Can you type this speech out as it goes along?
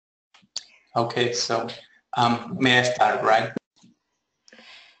Okay, so may I start, right?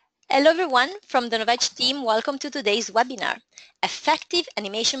 Hello everyone, from the Novage team, welcome to today's webinar, Effective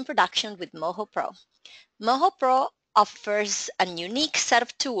Animation Production with Moho Pro. Moho Pro offers a unique set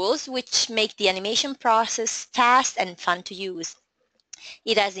of tools which make the animation process fast and fun to use.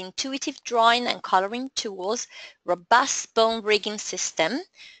 It has intuitive drawing and coloring tools, robust bone rigging system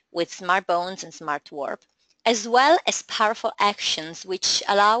with smart bones and smart warp, as well as powerful actions which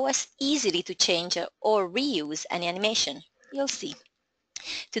allow us easily to change or reuse any animation. You'll see.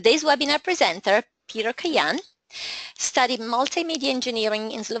 Today's webinar presenter, Peter Kayan, studied multimedia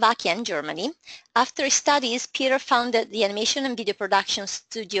engineering in Slovakia and Germany. After his studies, Peter founded the animation and video production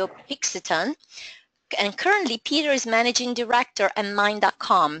studio Pixiton, and currently Peter is managing director at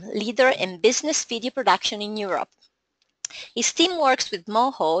Mind.com, leader in business video production in Europe. His team works with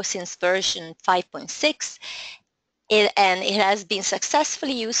Moho since version 5.6, and it has been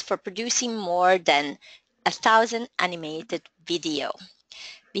successfully used for producing more than 1,000 animated video.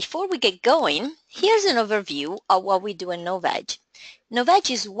 Before we get going, here's an overview of what we do in Novage.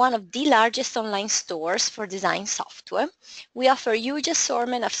 Novage is one of the largest online stores for design software. We offer a huge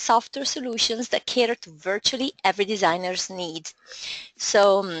assortment of software solutions that cater to virtually every designer's needs.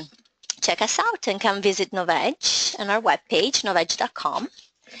 So check us out and come visit Novage on our webpage, novage.com.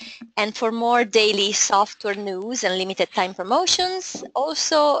 And for more daily software news and limited time promotions,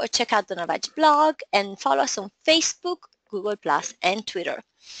 also check out the Novage blog and follow us on Facebook, Google+, and Twitter.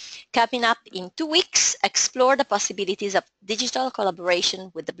 Coming up in 2 weeks, explore the possibilities of digital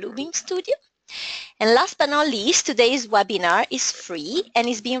collaboration with the Bluebeam Studio. And last but not least, today's webinar is free and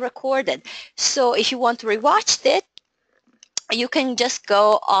is being recorded. So if you want to rewatch it, you can just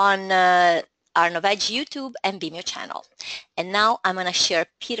go on our Novage YouTube and Vimeo channel. And now I'm going to share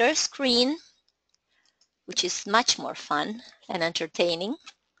Peter's screen, which is much more fun and entertaining.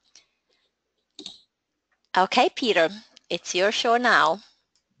 Okay, Peter, it's your show now.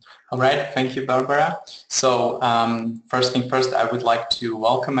 All right, thank you, Barbara. So first thing first, I would like to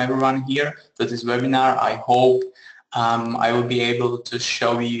welcome everyone here to this webinar. I hope I will be able to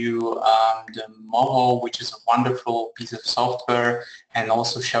show you the Moho, which is a wonderful piece of software, and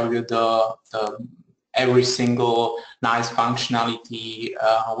also show you the every single nice functionality,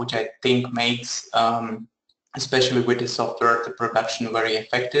 which I think makes, especially with the software, the production very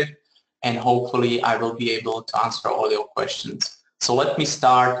effective. And hopefully I will be able to answer all your questions. So let me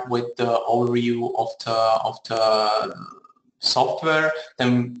start with the overview of the software.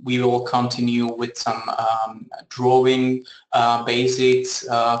 Then we will continue with some drawing basics,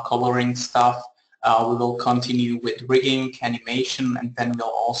 coloring stuff. We will continue with rigging, animation, and then we'll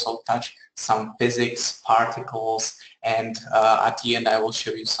also touch some physics, particles, and at the end I will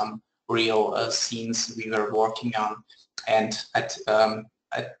show you some real scenes we were working on. And at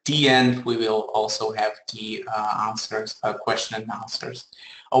the end, we will also have the answers, question and answers.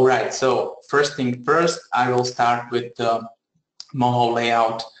 All right, so first thing first, I will start with the Moho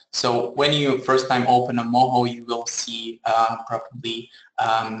layout. So when you first time open a Moho, you will see probably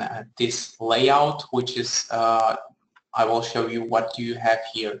this layout, which is, I will show you what you have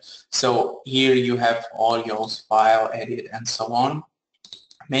here. So here you have all your file, edit, and so on.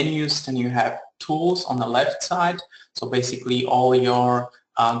 Menus, then you have tools on the left side. So basically all your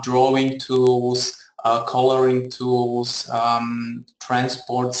drawing tools, coloring tools,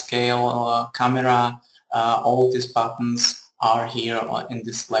 transport scale, camera, all these buttons are here in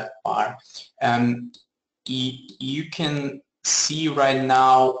this left bar. You can see right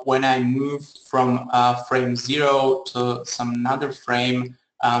now when I move from frame 0 to some another frame,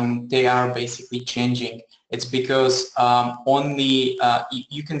 they are basically changing. It's because only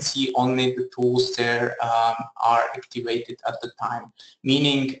you can see only the tools there are activated at the time.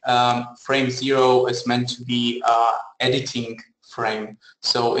 Meaning frame 0 is meant to be editing frame.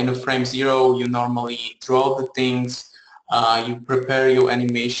 So in a frame 0 you normally draw the things, you prepare your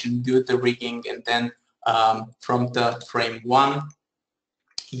animation, do the rigging, and then from the frame 1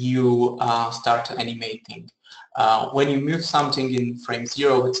 you start animating. When you move something in frame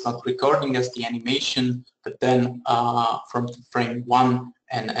 0, it's not recording as the animation, but then from frame 1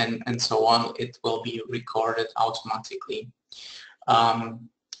 and so on, it will be recorded automatically.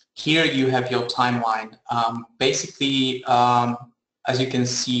 Here you have your timeline. Basically, as you can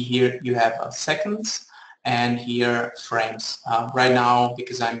see here, you have seconds and here frames. Right now,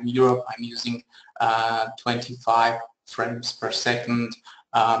 because I'm in Europe, I'm using 25 frames per second.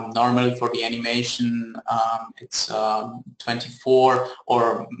 Normally for the animation it's 24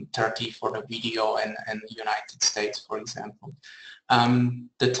 or 30 for the video in the United States, for example.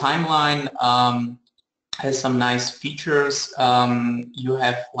 The timeline has some nice features. You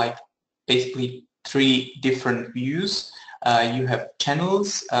have like basically three different views. You have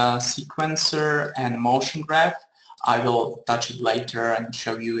channels, sequencer, and motion graph. I will touch it later and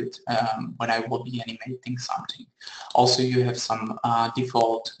show you it when I will be animating something. Also, you have some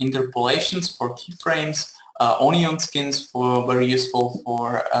default interpolations for keyframes, onion skins for very useful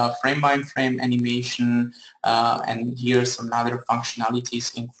for frame-by-frame animation, and here some other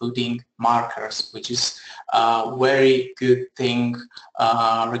functionalities including markers, which is a very good thing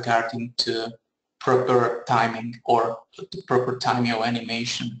regarding to proper timing or the proper timing of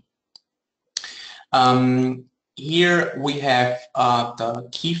animation. Here we have the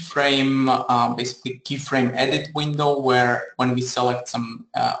keyframe, basically keyframe edit window, where when we select some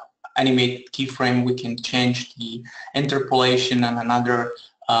animated keyframe, we can change the interpolation and another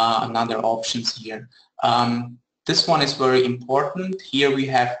options here. This one is very important. Here we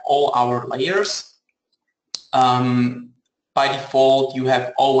have all our layers. By default, you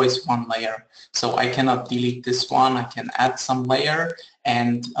have always one layer. So I cannot delete this one. I can add some layer,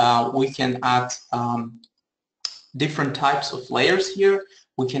 and we can add different types of layers here.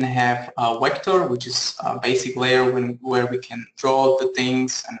 We can have a vector, which is a basic layer where we can draw the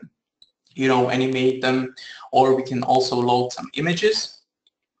things and animate them, or we can also load some images.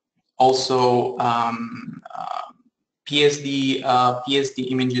 Also PSD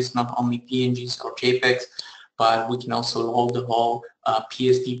images, not only PNGs or JPEGs, but we can also load the whole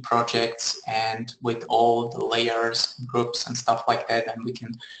PSD projects and with all the layers, groups and stuff like that, and we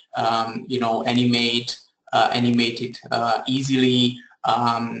can animate it easily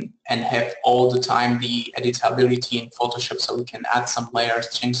and have all the time the editability in Photoshop, so we can add some layers,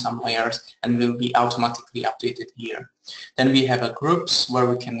 change some layers, and will be automatically updated here. Then we have groups where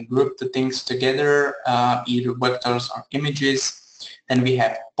we can group the things together, either vectors or images. Then we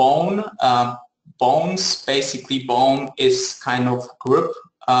have bone. Bones, basically bone is kind of group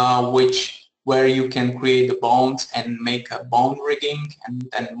where you can create the bones and make a bone rigging and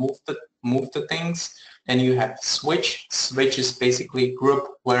then move the things. Then you have switch. Switch is basically a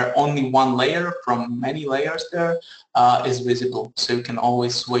group where only one layer from many layers there is visible, so you can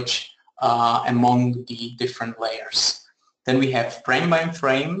always switch among the different layers. Then we have frame by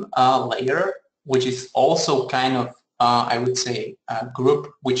frame layer, which is also kind of I would say a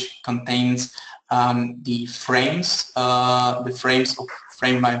group which contains the frames of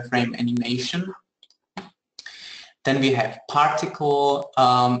frame by frame animation. Then we have particle,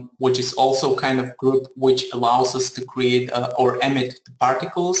 which is also kind of group which allows us to create or emit the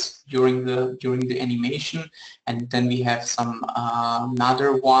particles during the animation. And then we have some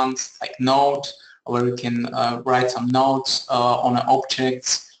other ones like node, where we can write some notes on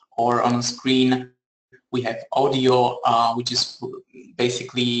objects or on a screen. We have audio, which is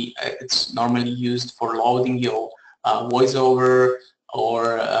basically it's normally used for loading your voiceover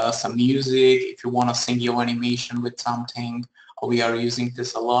or some music if you want to sync your animation with something. We are using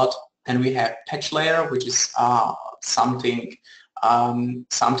this a lot. Then we have patch layer, which is something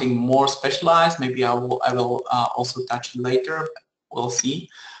more specialized. Maybe I will also touch it later. We'll see.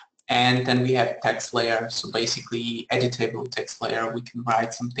 And then we have text layer, so basically editable text layer. We can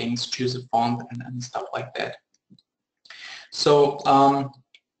write some things, choose a font, and stuff like that. So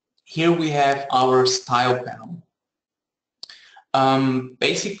here we have our style panel.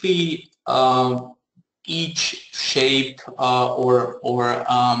 Basically, each shape or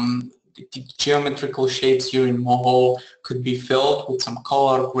the geometrical shapes here in Moho could be filled with some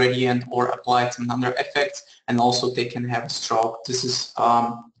color gradient or applied some other effects, and also they can have a stroke.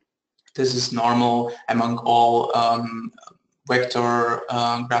 This is normal among all vector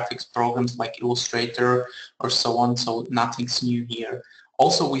graphics programs like Illustrator or so on, so nothing's new here.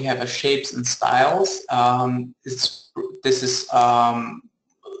 Also, we have shapes and styles.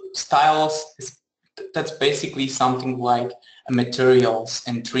 Styles, that's basically something like materials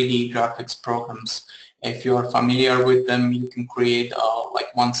in 3D graphics programs. If you are familiar with them, you can create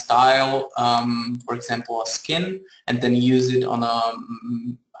like one style, for example, a skin, and then use it on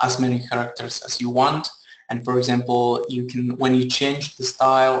as many characters as you want. And for example, you can, when you change the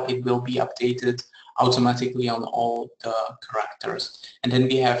style, it will be updated automatically on all the characters. And then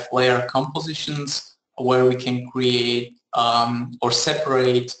we have layer compositions, where we can create or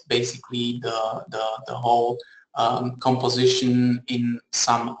separate basically the whole composition in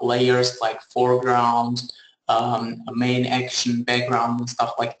some layers like foreground, main action, background, and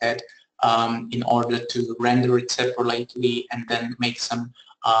stuff like that, in order to render it separately and then make some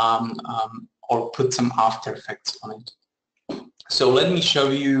or put some After Effects on it. So let me show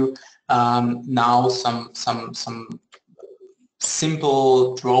you now some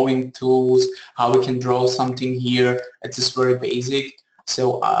simple drawing tools, how we can draw something here. It is very basic. So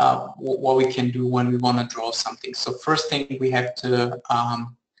what we can do when we want to draw something. So first thing, we have to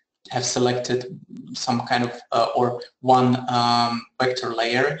have selected some kind of or one vector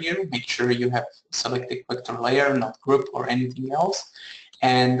layer here. Make sure you have selected vector layer, not group or anything else.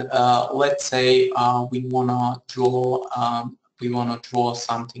 And let's say we wanna draw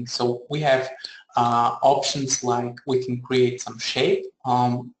something. So we have options like we can create some shape,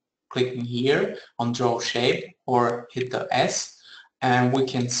 clicking here on draw shape or hit the S, and we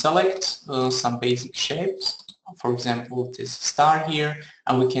can select some basic shapes. For example, this star here,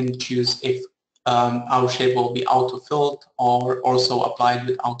 and we can choose if our shape will be auto-filled or also applied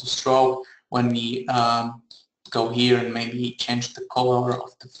with auto-stroke when we go here and maybe change the color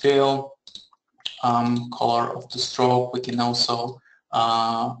of the fill, color of the stroke. We can also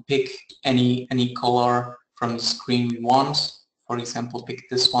pick any color from the screen we want. For example, pick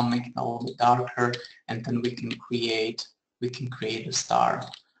this one, make it a little bit darker, and then we can create a star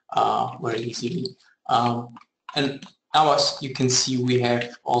very easily. And now, as you can see, we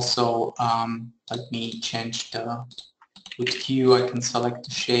have also, let me change the, with Q I can select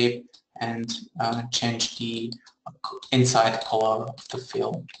the shape and change the inside color of the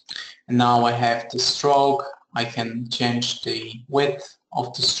fill. And now I have the stroke. I can change the width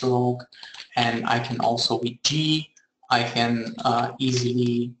of the stroke, and I can also with G I can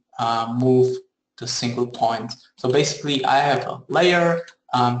easily move the single point. So basically I have a layer.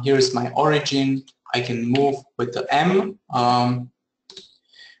 Here's my origin. I can move with the M. I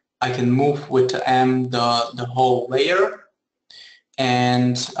can move with the M the whole layer,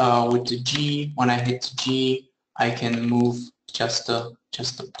 and with the G, when I hit G, I can move just the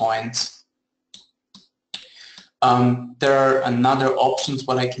points. There are another options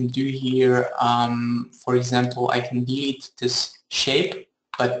what I can do here. For example, I can delete this shape,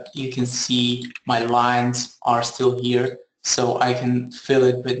 but you can see my lines are still here, so I can fill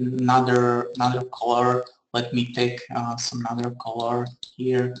it with another color. Let me pick some other color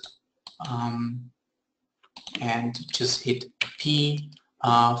here, and just hit P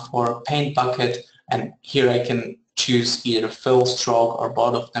for paint bucket, and here I can choose either fill, stroke, or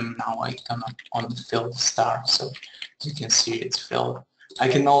both of them. Now I come on the fill star, so you can see it's filled. I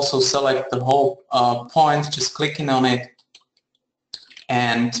can also select the whole point, just clicking on it,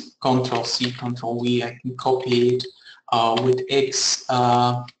 and Control-C, Control-V, I can copy it with X.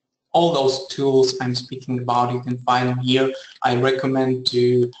 All those tools I'm speaking about, you can find them here. I recommend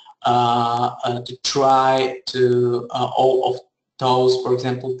to try to all of those. For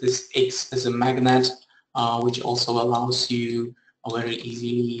example, this X is a magnet, which also allows you very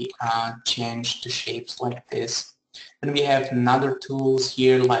easily change the shapes like this. Then we have another tools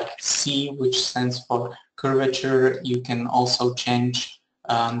here like C, which stands for curvature. You can also change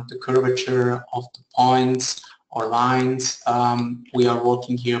the curvature of the points or lines. We are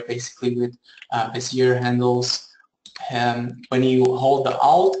working here basically with Bezier handles. When you hold the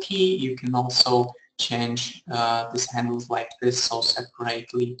Alt key, you can also change these handles like this, so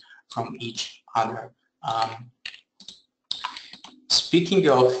separately from each other. Speaking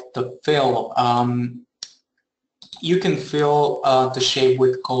of the fill, you can fill the shape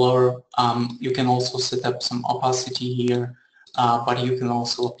with color. You can also set up some opacity here, but you can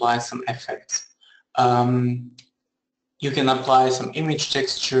also apply some effects. You can apply some image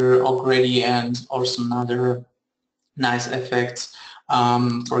texture or gradient or some other nice effects.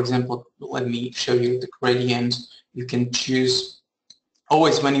 For example, let me show you the gradient. You can choose,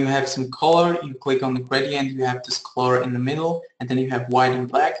 always when you have some color, you click on the gradient, you have this color in the middle, and then you have white and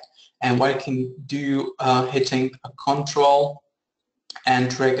black. And what you can do, hitting a control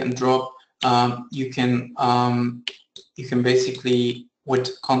and drag and drop, you can basically,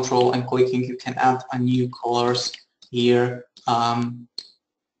 with control and clicking, you can add a new colors here,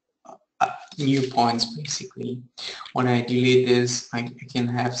 new points basically. When I delete this, I can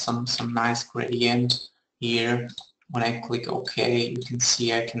have some nice gradient here. When I click OK, you can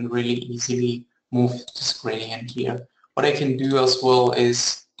see I can really easily move this gradient here. What I can do as well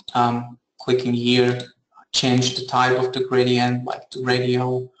is clicking here, change the type of the gradient, like the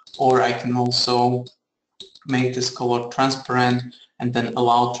radial, or I can also make this color transparent and then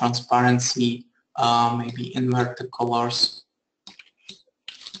allow transparency, maybe invert the colors.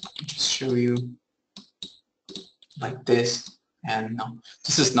 Just show you like this. And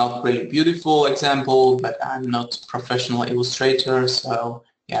this is not really beautiful example, but I'm not a professional illustrator, so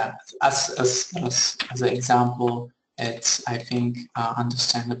yeah, as an example, it's, I think,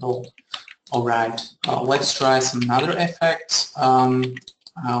 understandable. All right, let's try some other effects.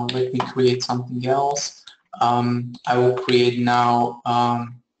 Let me create something else. I will create now,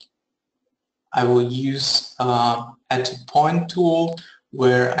 I will use add to point tool.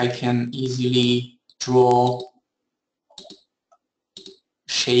 where I can easily draw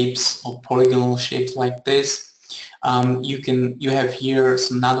shapes or polygonal shapes like this. You have here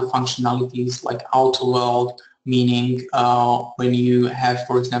some other functionalities like auto weld, meaning when you have,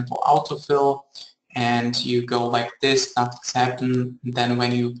 for example, autofill and you go like this, nothing's happened. Then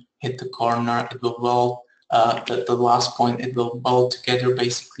when you hit the corner, it will weld the last point. It will weld together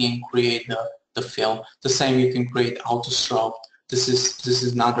basically and create the fill. The same you can create auto stroke. This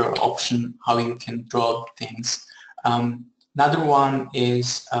is another option how you can draw things. Another one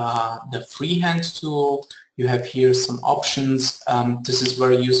is the freehand tool. You have here some options. This is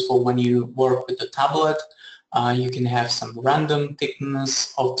very useful when you work with the tablet. You can have some random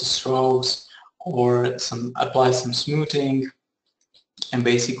thickness of the strokes or apply some smoothing, and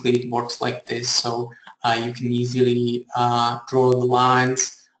basically it works like this. So you can easily draw the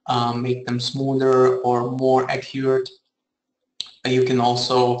lines, make them smoother or more accurate. You can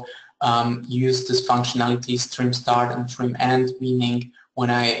also use this functionality trim start and trim end, meaning when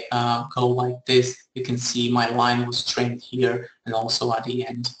I go like this, you can see my line was trimmed here and also at the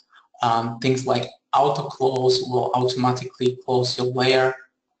end. Things like auto close will automatically close your layer,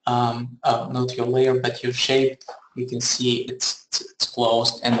 not your layer but your shape. You can see it's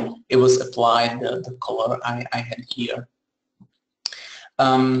closed and it was applied the color I had here.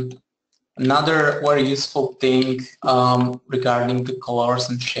 Another very useful thing regarding the colors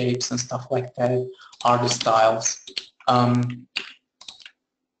and shapes and stuff like that are the styles.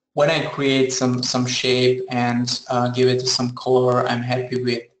 When I create some shape and give it some color I'm happy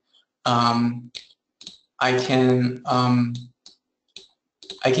with, I can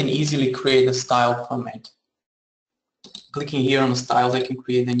easily create a style from it. Clicking here on the styles, I can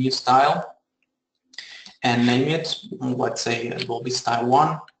create a new style and name it. Let's say it will be style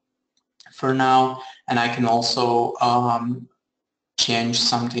 1 for now, and I can also change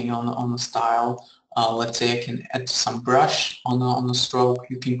something on the style. Let's say I can add some brush on the stroke.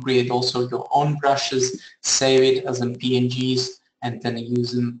 You can create also your own brushes, save it as in PNGs, and then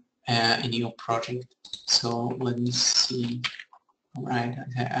use them in your project. So let me see. All right,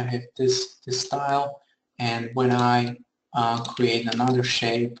 I have this style, and when I create another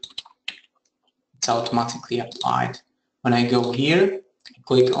shape, it's automatically applied. When I go here,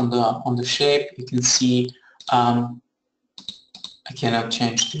 click on the shape, you can see I cannot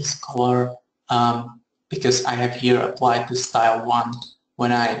change this color because I have here applied the style 1.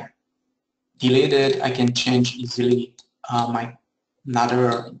 When I delete it, I can change easily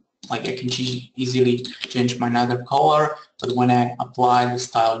I can easily change my another color, but when I apply the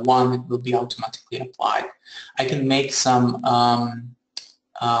style 1, it will be automatically applied. I can make some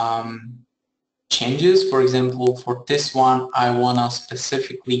changes. For example, for this one, I want to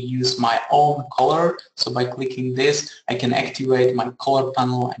specifically use my own color. So by clicking this, I can activate my color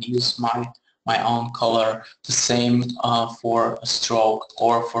panel and use my own color. The same for a stroke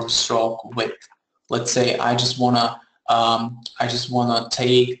or for stroke width. Let's say I just wanna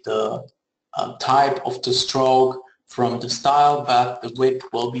take the type of the stroke from the style, but the width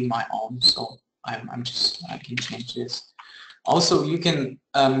will be my own. So I can change this. Also, you can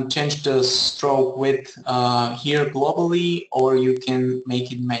change the stroke width here globally, or you can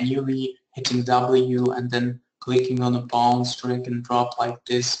make it manually, hitting W and then clicking on the bounce, drag and drop like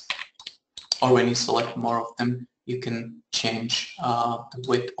this. Or when you select more of them, you can change the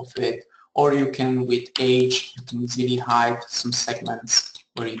width of it. Or you can, with age, you can easily hide some segments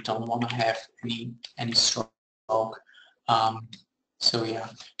where you don't want to have any stroke. So yeah,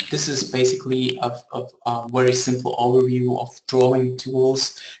 this is basically a very simple overview of drawing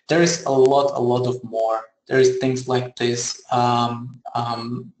tools. There is a lot of more. There is things like this.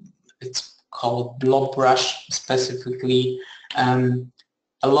 It's called blob brush specifically.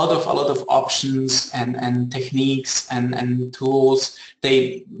 A lot of options and techniques and tools.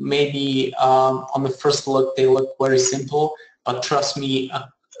 They maybe on the first look they look very simple, but trust me,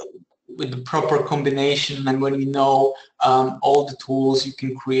 with the proper combination and when you know all the tools, you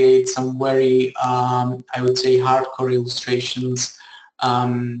can create some very, I would say, hardcore illustrations.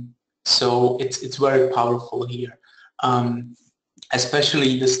 So it's very powerful here.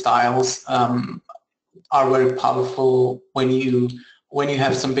 Especially the styles are very powerful when you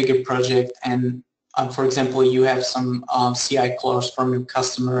have some bigger project and for example, you have some CI colors from your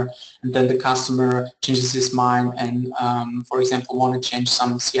customer, and then the customer changes his mind and, for example, want to change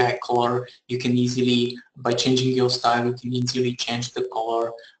some CI color. You can easily, by changing your style, you can easily change the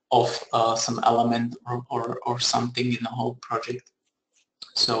color of some element or something in the whole project.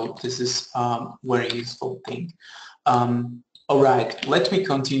 So this is very useful thing. All right, let me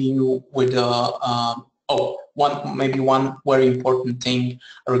continue with the. Oh, maybe one very important thing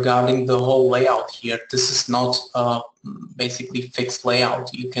regarding the whole layout here. This is not basically fixed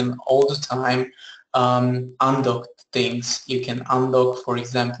layout. You can all the time undock things. You can undock, for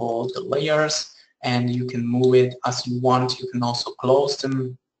example, the layers, and you can move it as you want. You can also close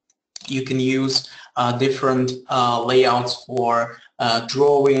them. You can use different layouts for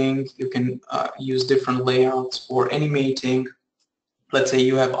drawing. You can use different layouts for animating. Let's say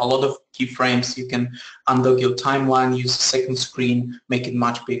you have a lot of keyframes. You can undock your timeline, use a second screen, make it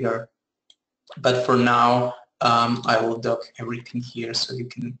much bigger. But for now, I will dock everything here so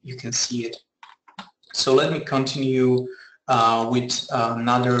you can see it. So let me continue with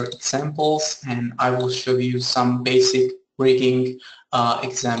another examples, and I will show you some basic rigging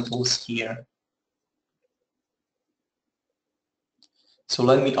examples here. So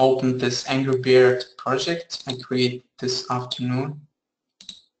let me open this Angry Bird project I created this afternoon.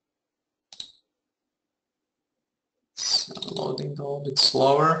 It's loading a little bit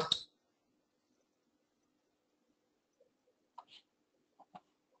slower.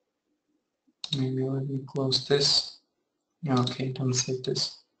 Maybe let me close this. Okay, don't save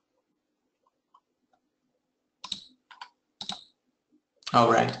this.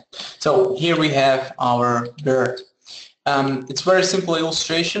 Alright, so here we have our bird. It's very simple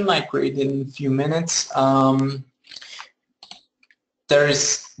illustration I created in a few minutes. There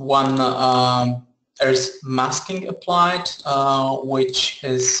is one, there's masking applied, which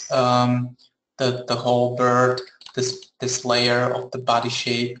is the whole bird. This layer of the body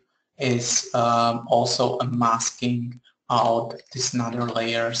shape is also a masking out these other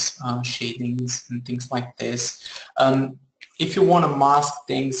layers, shadings and things like this. If you want to mask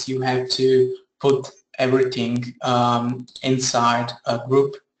things, you have to put everything inside a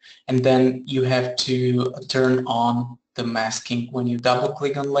group, and then you have to turn on the masking. When you double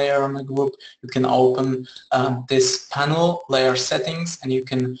click on layer on a group, you can open this panel, layer settings, and you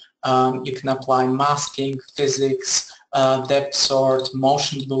can apply masking, physics, depth sort,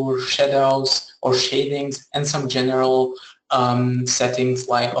 motion blur, shadows or shadings, and some general settings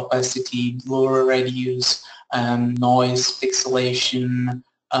like opacity, blur radius, noise, pixelation,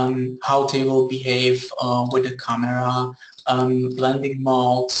 how they will behave with the camera, blending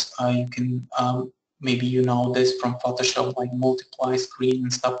modes. You can maybe you know this from Photoshop, like multiply screen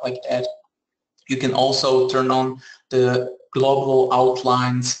and stuff like that. You can also turn on the global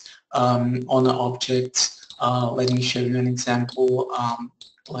outlines on the objects. Let me show you an example.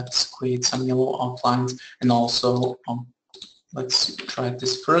 Let's create some yellow outlines, and also let's try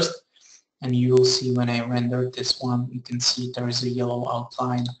this first. And you will see when I render this one, you can see there is a yellow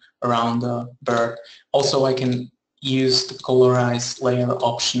outline around the bird. Also, I can use the colorize layer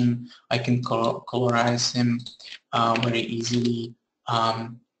option. I can colorize him very easily.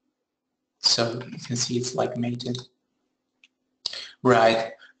 So you can see it's like mated.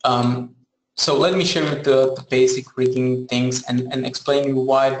 Right. So let me show you the basic rigging things and explain you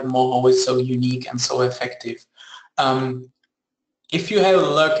why the Moho is so unique and so effective. If you have a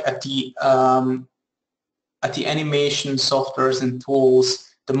look at the animation softwares and tools,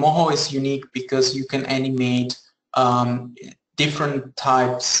 the Moho is unique because you can animate different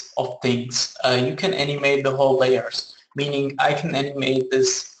types of things. You can animate the whole layers, meaning I can animate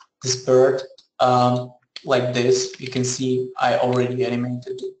this bird like this. You can see I already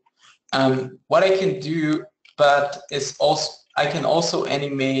animated it. What I can do, but is also I can also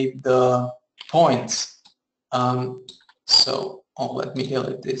animate the points. Let me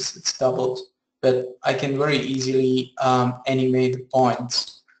delete this. It's doubled. But I can very easily animate the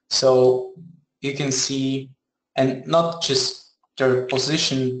points. So you can see, and not just their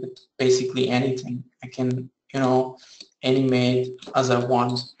position, but basically anything. I can, animate as I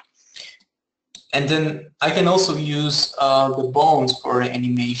want. And then I can also use the bones for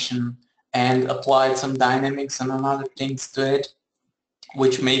animation and apply some dynamics and other things to it,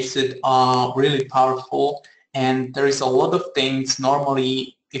 which makes it really powerful. And there is a lot of things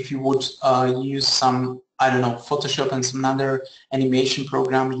normally if you would use some, I don't know, Photoshop and some other animation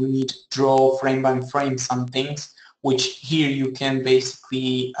program, you need to draw frame by frame some things, which here you can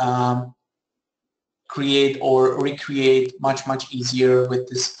basically create or recreate much easier with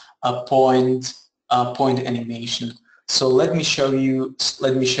this point animation. So let me show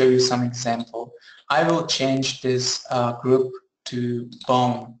you some example. I will change this group to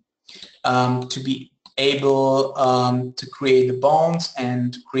bone to be able to create the bones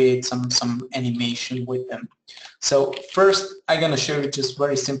and create some animation with them. So first I'm going to show you just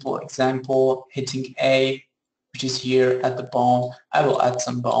very simple example, hitting A, which is here at the bone. I will add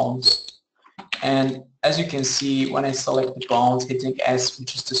some bones. And as you can see, when I select the bones, hitting S,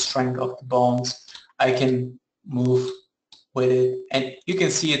 which is the strength of the bones, I can move with it, and you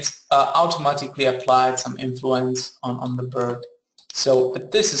can see it's automatically applied some influence on the bird. So,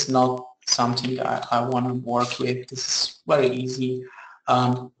 but this is not something I want to work with. This is very easy.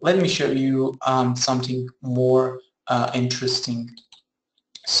 Let me show you something more interesting.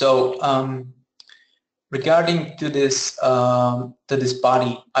 So regarding to this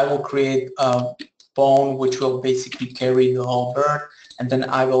body, I will create a bone which will basically carry the whole bird, and then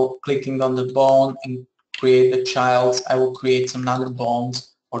I will clicking on the bone and create the child. I will create some other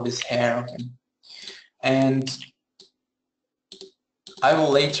bones for this hair of him, and I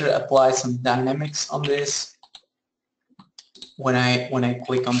will later apply some dynamics on this. When I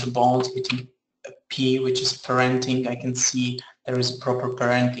click on the bones hitting P, which is parenting, I can see there is a proper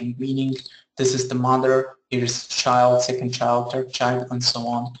parenting, meaning this is the mother, here is child, second child, third child, and so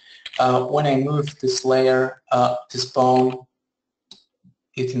on. When I move this layer, this bone,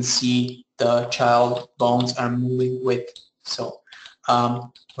 you can see the child bones are moving with, so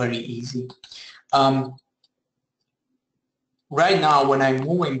very easy. Right now, when I'm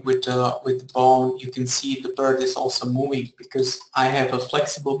moving with the bone, you can see the bird is also moving because I have a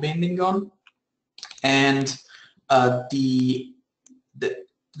flexible bending on, and the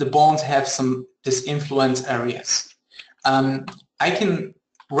bones have some this influence areas. I can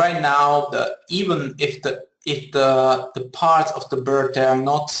right now even if the parts of the bird that are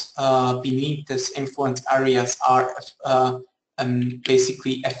not beneath this influence areas are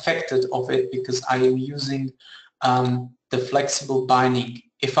basically affected of it because I am using the flexible binding.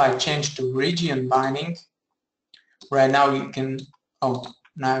 If I change to region binding, right now you can,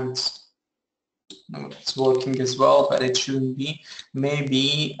 now it's working as well, but it shouldn't be.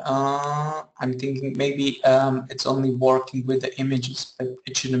 Maybe I'm thinking maybe it's only working with the images, but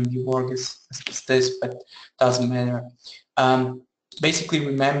it shouldn't be working as this, but doesn't matter. Basically,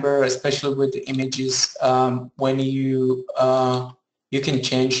 remember, especially with the images, when you can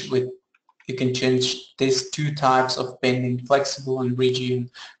change these two types of bending, flexible and region.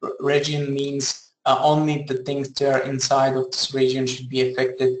 Region means only the things that are inside of this region should be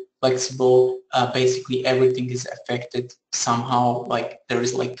affected. Flexible, basically everything is affected somehow, like there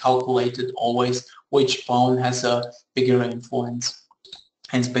is like calculated always which bone has a bigger influence,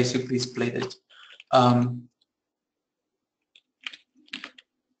 and it's basically split it.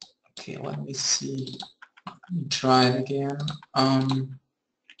 Okay, let me see. Let me try it again.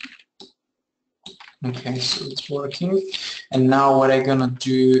 Okay, so it's working. And now what I'm gonna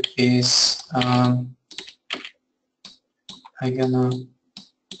do is I'm gonna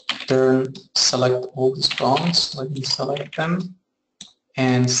select all these bones. Let me select them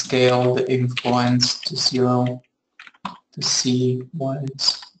and scale the influence to 0 to see what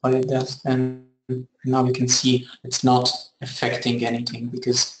it does. And now we can see it's not affecting anything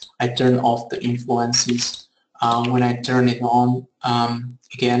because I turn off the influences. When I turn it on,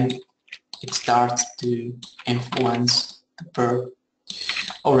 again, it starts to influence the bird.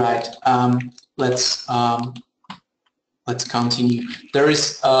 All right, let's continue. There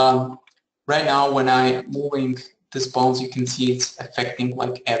is right now when I'm moving these bones, you can see it's affecting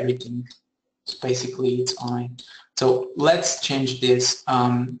like everything. So basically, it's on. So let's change this.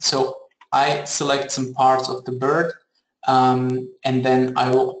 So I select some parts of the bird, and then I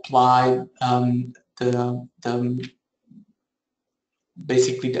will apply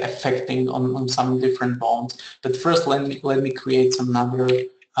basically the affecting on some different bones. But first, let me create some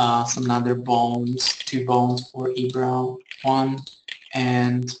other bones, 2 bones for eyebrow, 1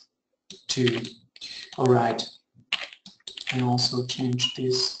 and 2. All right, and also change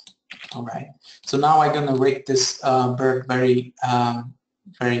this. All right, so now I'm gonna rig this bird very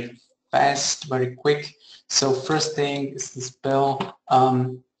fast, very quick. So first thing is this bell.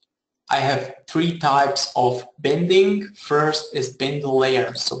 I have 3 types of bending. First is bend the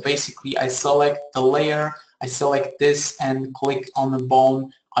layer. So basically I select the layer, I select this and click on the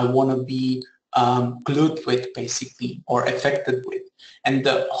bone I want to be glued with basically, or affected with. And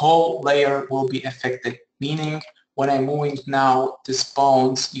the whole layer will be affected, meaning when I'm moving now these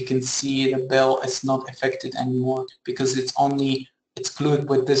bones, you can see the bell is not affected anymore because it's glued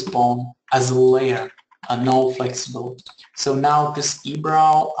with this bone as a layer, no flexible. So now this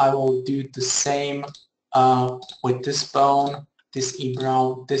eyebrow, I will do the same with this bone, this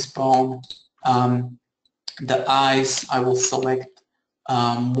eyebrow, this bone. The eyes, I will select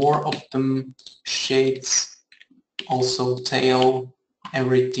more of them, shades, also tail,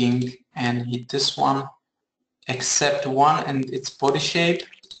 everything, and hit this one, except one, and it's body shape.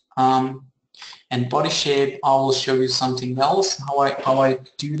 And body shape, I will show you something else, how I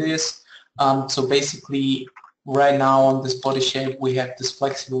do this. So basically, right now on this body shape, we have this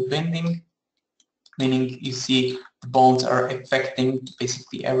flexible bending. meaning you see the bones are affecting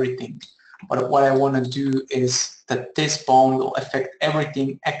basically everything. But what I want to do is that this bone will affect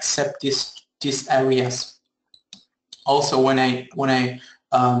everything except these areas. Also, when I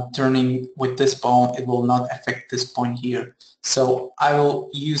turning with this bone, it will not affect this point here. So I will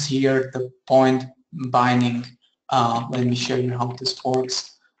use here the point binding. Let me show you how this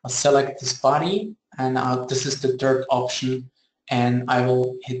works. I'll select this body, and this is the third option, and I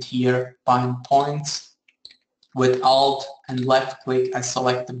will hit here bind points. With Alt and left click, I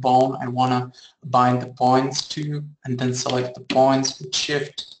select the bone I want to bind the points to, and then select the points with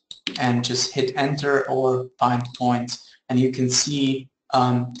Shift and just hit enter or bind points. And you can see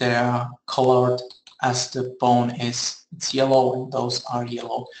they're colored as the bone is. It's yellow and those are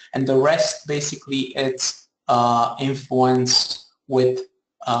yellow. And the rest basically it's influenced with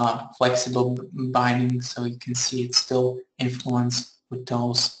flexible binding, so you can see it's still influenced with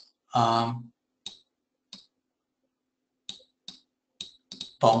those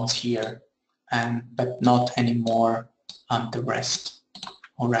bones here, but not anymore the rest.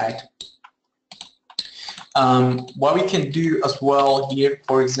 All right. What we can do as well here,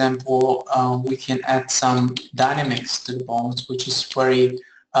 for example, we can add some dynamics to the bones, which is very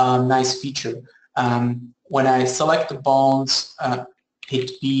nice feature. When I select the bones,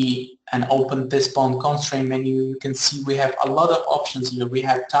 hit B and open this bone constraint menu, you can see we have a lot of options here. We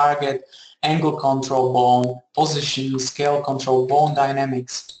have target, angle control bone, position, scale control, bone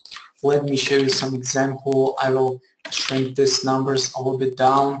dynamics. Let me show you some example. I will shrink these numbers a little bit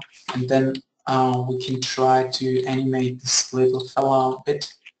down, and then we can try to animate this little fella a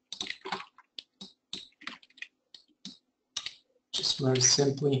bit. Just very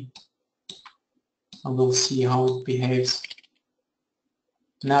simply. And we'll see how it behaves.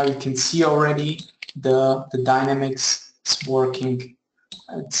 Now you can see already the dynamics is working.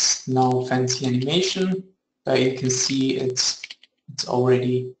 It's no fancy animation, but you can see it's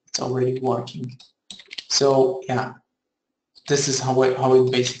already working. So yeah, this is how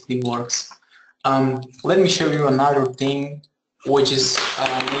it basically works. Let me show you another thing, which is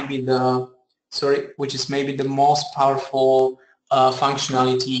maybe the most powerful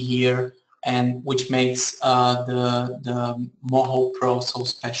functionality here, and which makes the Moho Pro so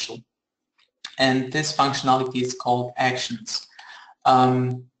special. And this functionality is called actions.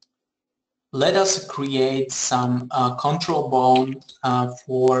 Let us create some control bone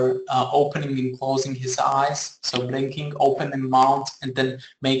for opening and closing his eyes, so blinking, open and mount, and then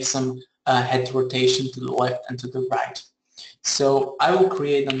make some head rotation to the left and to the right. So I will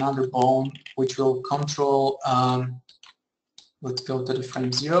create another bone which will control, let's go to the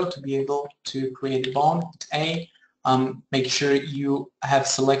frame 0 to be able to create a bone. A, make sure you have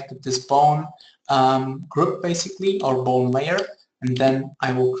selected this bone group basically, or bone layer, and then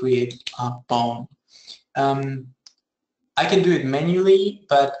I will create a bone. I can do it manually,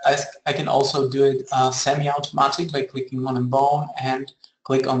 but I can also do it semi-automatic by clicking on a bone and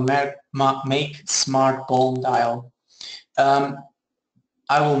click on Make Smart Bone Dial.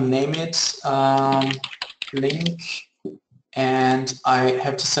 I will name it Link, and I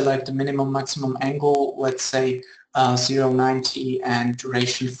have to select the minimum maximum angle, let's say 0.90, and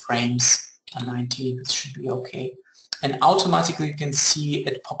duration frames 90. This should be okay. And automatically you can see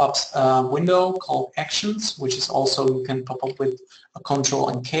it pop up a window called Actions, which is also you can pop up with a Control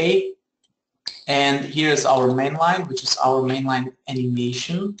and K. And here is our main line, which is our mainline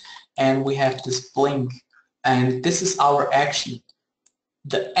animation, and we have this blink, and this is our action.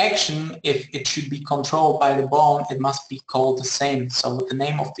 The action, if it should be controlled by the bone, it must be called the same. So the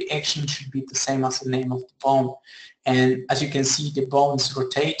name of the action should be the same as the name of the bone. And as you can see, the bone is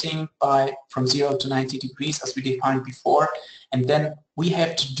rotating from 0 to 90 degrees as we defined before. And then we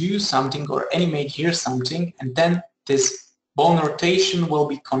have to do something or animate here something, and then this bone rotation will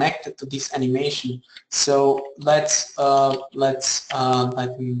be connected to this animation. So let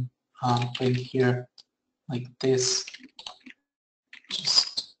me bring here like this.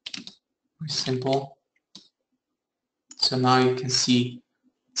 Just very simple. So now you can see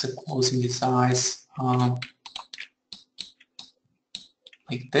it's closing his eyes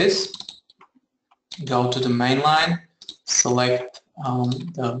like this. Go to the main line, select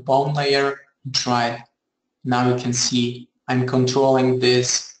the bone layer, and try it. Now you can see I'm controlling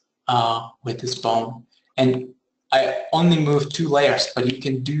this with this bone. And I only move 2 layers, but you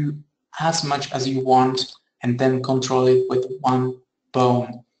can do as much as you want and then control it with one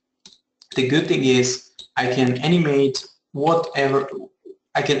bone. The good thing is I can animate whatever,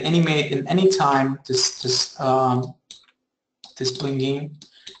 I can animate in any time this blinking,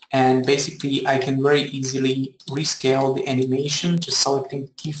 and basically I can very easily rescale the animation, just selecting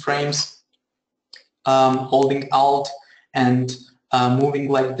keyframes holding Alt and moving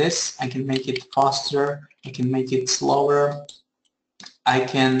like this. I can make it faster, I can make it slower. I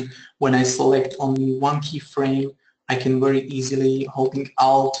can, when I select only one keyframe, I can very easily, holding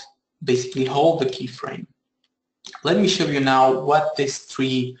Alt, basically hold the keyframe. Let me show you now what these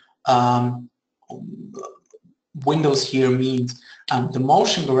three windows here means. The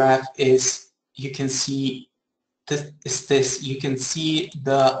motion graph is, you can see this, you can see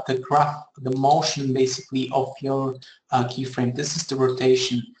the graph, the motion basically of your keyframe. This is the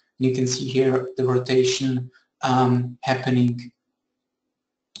rotation. You can see here the rotation happening,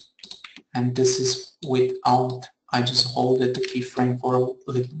 and this is with Alt. I just hold it, the keyframe, for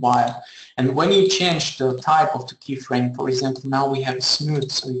a little while. And when you change the type of the keyframe, for example, now we have smooth,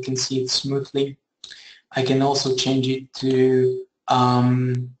 so you can see it smoothly. I can also change it to,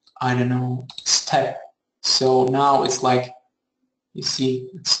 I don't know, step. So now it's like, you see,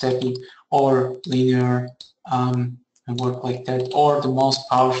 it's stepping, or linear, and work like that. Or the most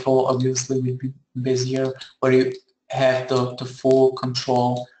powerful, obviously, would be Bezier, where you have the full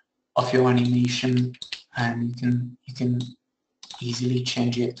control of your animation, and you can easily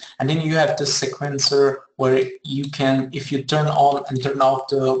change it. And then you have the sequencer, where you can, if you turn on and turn off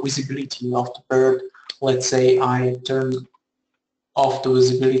the visibility of the bird, let's say I turn off the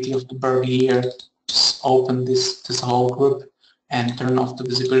visibility of the bird here, just open this whole group and turn off the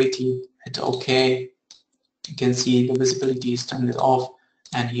visibility, hit OK. You can see the visibility is turned off,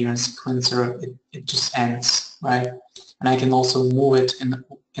 and here in sequencer it just ends, right? And I can also move it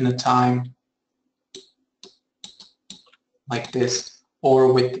in a time like this,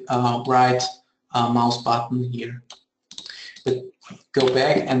 or with right mouse button here. But go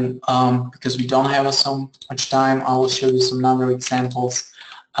back, and because we don't have so much time, I will show you some other examples.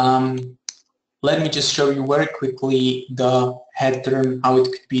 Let me just show you very quickly the head turn, how it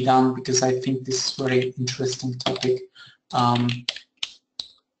could be done, because I think this is a very interesting topic.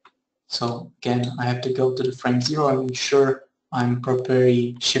 So again, I have to go to the frame 0 and make sure I'm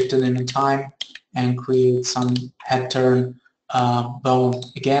properly shifted in the time and create some head turn bone.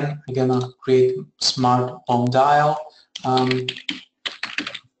 Again, I'm gonna create smart bone dial,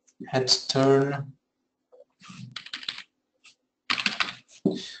 head turn.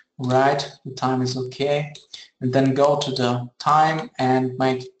 Right, the time is okay, and then go to the time and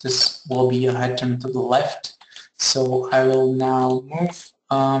make this will be a head turn to the left. So I will now move,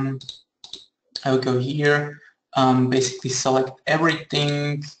 I will go here, basically select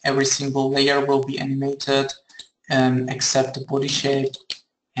everything, every single layer will be animated except the body shape,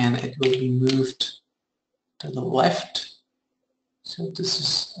 and it will be moved to the left. So this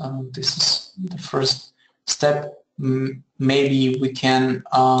is the first step. Maybe we can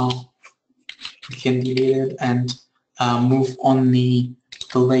delete it and move only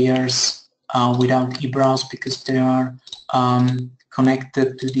the layers without eyebrows, because they are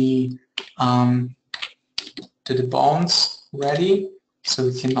connected to the bones already. So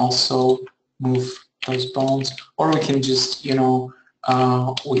we can also move those bones, or we can just, you know,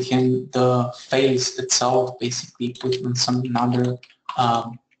 we can the face itself basically put in some other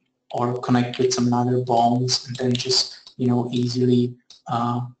or connect with some other bones, and then just, you know, easily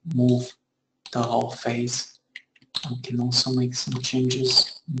move the whole face. We can also make some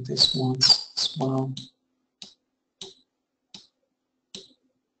changes in this ones as well.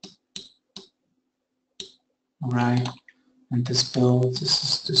 Alright, and this build,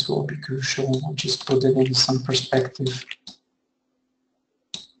 this will be crucial. I'll just put it in some perspective.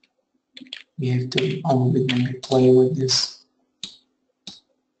 We have to only maybe play with this.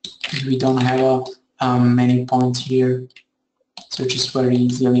 We don't have many points here, so just very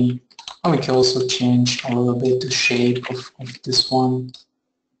easily. And we can also change a little bit the shape of this one,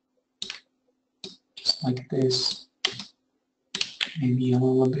 just like this, maybe a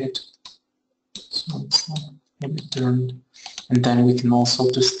little bit, so it's not a bit turned. And then we can also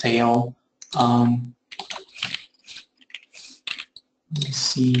just tail. Let me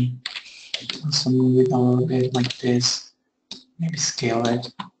see, also move it a little bit like this, maybe scale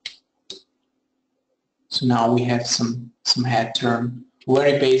it. So now we have some head turn,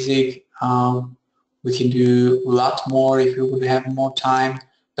 very basic. We can do a lot more if we would have more time,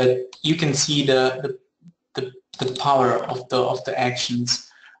 but you can see the power of the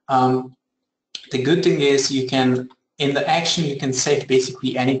actions. The good thing is you can, in the action, you can save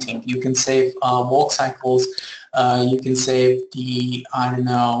basically anything. You can save walk cycles. You can save the, I don't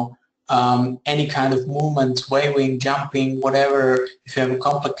know, any kind of movement, waving, jumping, whatever. If you have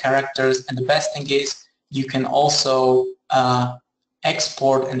complex characters, and the best thing is you can also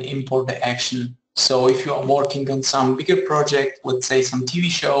export and import the action So if you are working on some bigger project, let's say some TV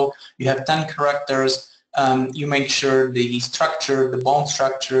show, you have 10 characters, you make sure the structure, the bone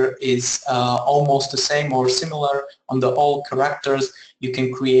structure is almost the same or similar on the all characters. You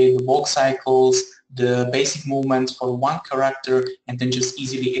can create the walk cycles, the basic movements for one character, and then just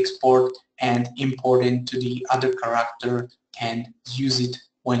easily export and import into the other character and use it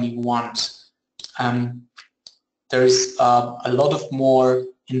when you want. There's a lot of more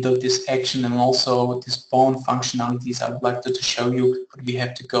into this action and also this bone functionalities I would like to show you, but we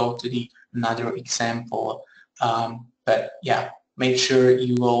have to go to the another example. But yeah, make sure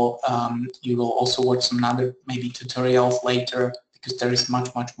you will also watch some other maybe tutorials later, because there is much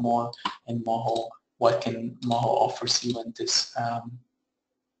more in Moho. What can Moho offers you in this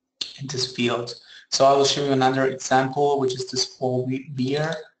field? So I will show you another example, which is this whole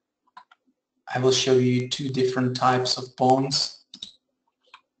beer. I will show you two different types of bones.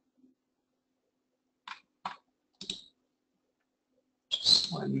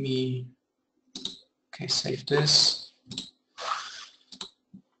 Just let me, okay, save this.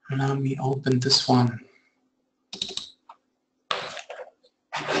 Let me open this one.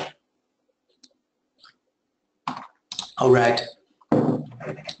 All right.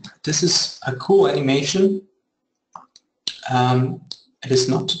 This is a cool animation. It is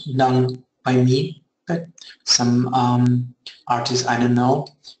not done by me, but some artists I don't know.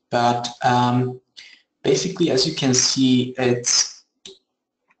 But basically, as you can see, it's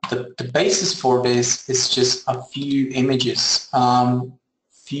the basis for this is just a few images,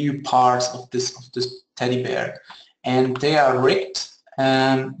 few parts of this teddy bear, and they are rigged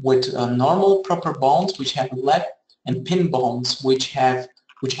with normal proper bones which have lead, and pin bones which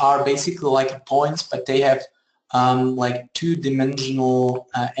are basically like points, but they have like two-dimensional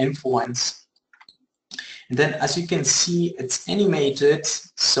influence. And then as you can see, it's animated,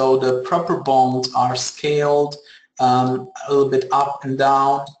 so the proper bones are scaled a little bit up and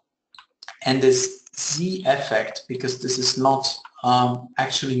down, and this Z effect, because this is not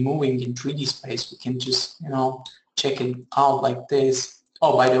actually moving in 3D space, we can just, you know, check it out like this.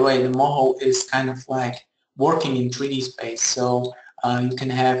 Oh, by the way, the Moho is kind of like working in 3D space, so you can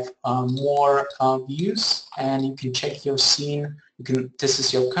have more views, and you can check your scene. You can, this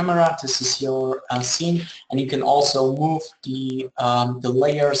is your camera, this is your scene, and you can also move the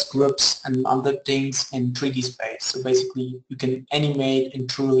layers, groups, and other things in 3D space. So basically, you can animate in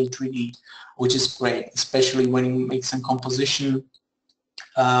truly 3D, which is great, especially when you make some composition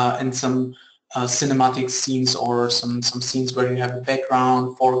and some cinematic scenes, or some scenes where you have a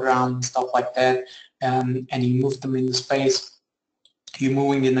background, foreground, stuff like that, and you move them in the space. You're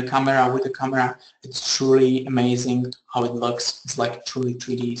moving in the camera with the camera. It's truly amazing how it looks. It's like truly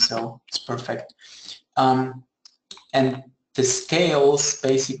 3D, so it's perfect. And the scales,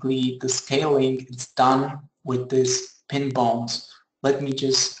 basically the scaling, it's done with these pin bones. Let me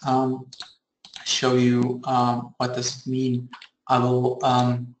just show you what does it mean. I will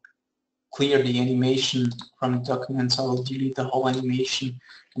clear the animation from the document, so I will delete the whole animation,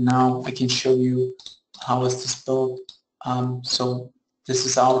 and now I can show you how is this built. So this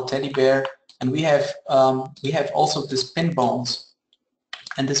is our teddy bear, and we have also the pin bones,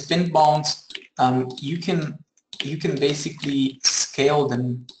 and the pin bones you can basically scale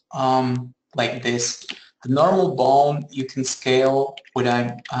them like this. The normal bone you can scale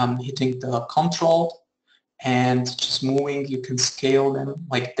without hitting the control and just moving. You can scale them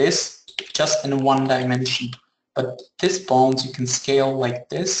like this, just in one dimension. But these bones you can scale like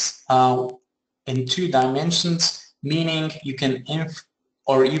this in 2 dimensions, meaning you can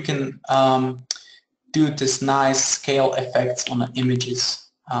do this nice scale effects on the images.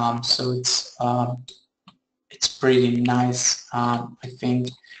 So it's pretty nice, I think.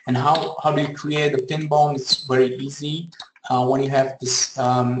 And how do you create a pin bone? It's very easy. When you have this,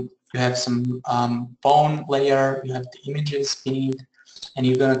 you have some bone layer, you have the images beneath, and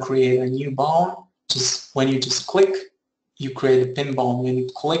you're gonna create a new bone. Just when you just click, you create a pin bone. When you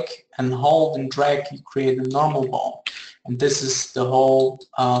click and hold and drag, you create a normal bone. And this is the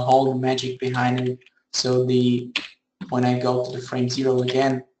whole magic behind it. So when I go to the frame 0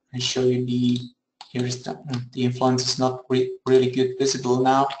 again and show you here's the influence is not really good visible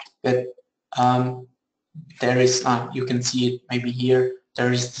now, but there is, you can see it maybe here,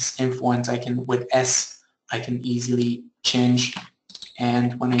 there is this influence. With S I can easily change,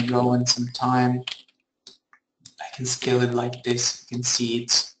 and when I go in some time I can scale it like this. You can see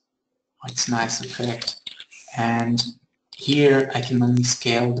it's nice effect. And here I can only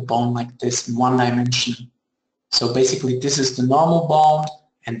scale the bone like this in 1 dimension. So basically this is the normal bone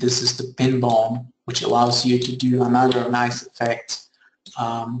and this is the pin bone, which allows you to do another nice effect.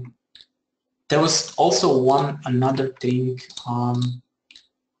 There was also another thing.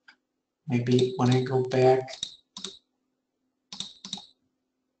 Maybe when I go back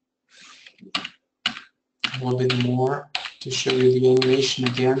a little bit more to show you the animation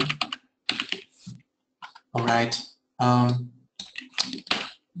again. All right, go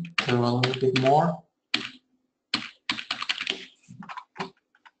a little bit more.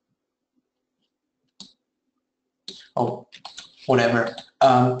 Oh, whatever.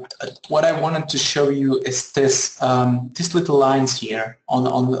 What I wanted to show you is this these little lines here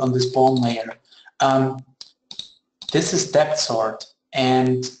on this bone layer. This is depth sort,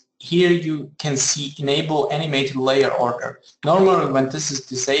 and here you can see enable animated layer order. Normally, when this is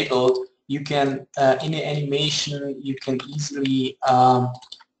disabled, you can in the animation you can easily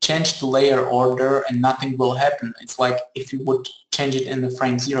change the layer order and nothing will happen. It's like if you would change it in the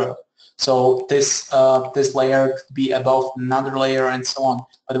frame 0. So this this layer could be above another layer and so on.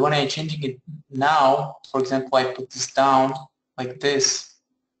 But when I'm changing it now, for example, I put this down like this.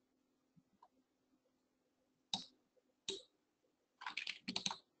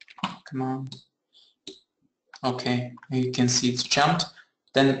 Come on. Okay, you can see it's jumped.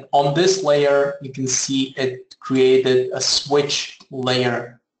 Then on this layer, you can see it created a switch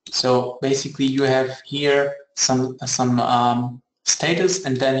layer. So basically, you have here some status,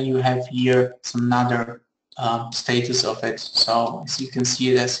 and then you have here some other status of it. So as you can see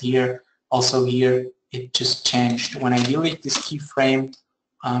it as here, also here, it just changed. When I delete this keyframe,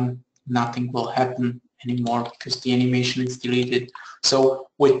 nothing will happen anymore because the animation is deleted. So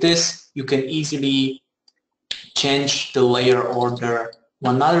with this, you can easily change the layer order.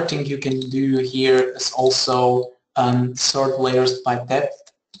 One other thing you can do here is also sort layers by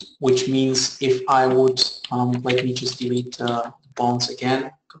depth, which means if I would, let me just delete the bones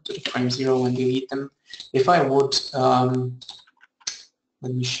again, go to the frame 0 and delete them. If I would,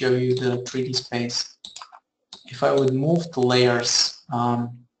 let me show you the 3D space. If I would move the layers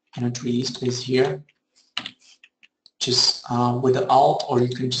in a 3D space here, just with the Alt, or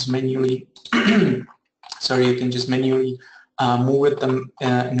you can just manually sorry, you can just manually move them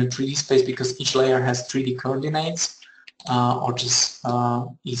in a 3D space because each layer has 3D coordinates, or just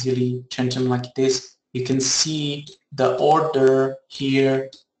easily change them like this. You can see the order here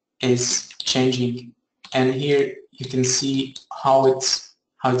is changing, and here you can see how it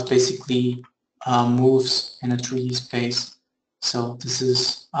basically moves in a 3D space. So this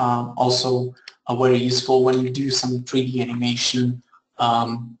is also very useful when you do some 3D animation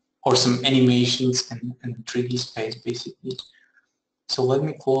or some animations in 3D space, basically. So let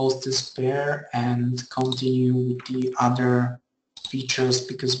me close this pair and continue with the other features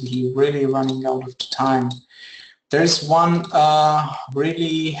because we're really running out of time. There's one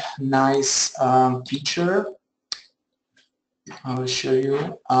really nice feature I will show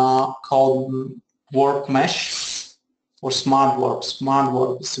you called Warp Mesh or Smart Warp. Smart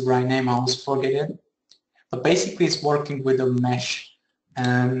Warp is the right name, I always forget it. But basically it's working with a mesh.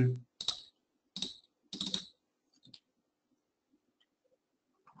 And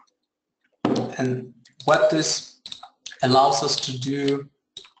what this allows us to do,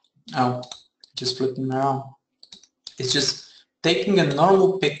 just flipping around, is just taking a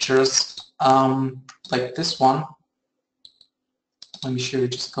normal pictures like this one. Let me show you,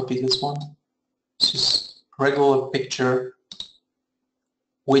 just copy this one. It's just a regular picture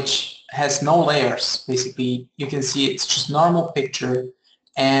which has no layers. Basically, you can see it's just normal picture,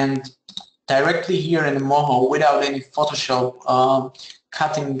 and directly here in the Moho, without any Photoshop,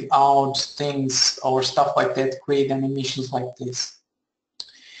 cutting out things or stuff like that, create animations like this.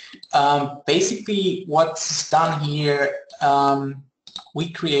 Basically, what's done here, we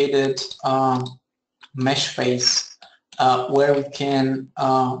created mesh face where we can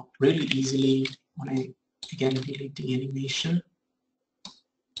really easily, when I again delete the animation,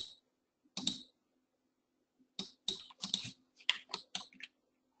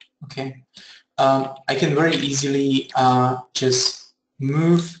 okay, I can very easily just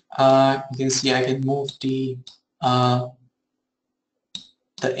move. You can see I can move the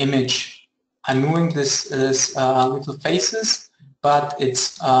image. I'm moving this little faces, but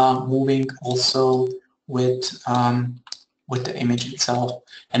it's moving also with the image itself.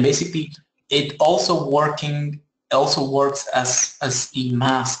 And basically, it also works as the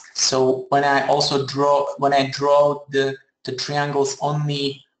mask. So when I draw the triangles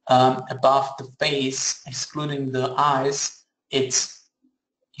only above the face, excluding the eyes,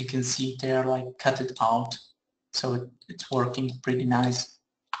 you can see they're like cut it out. So it's working pretty nice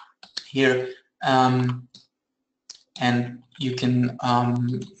here, and you can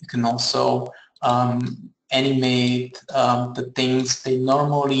also animate the things they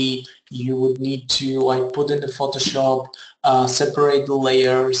normally you would need to like put in the Photoshop, separate the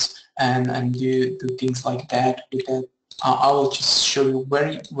layers, and do things like that with that. I will just show you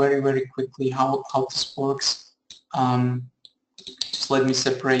very quickly how this works. Just let me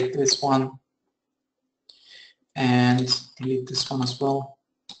separate this one and delete this one as well.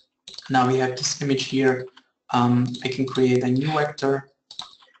 Now we have this image here. I can create a new vector,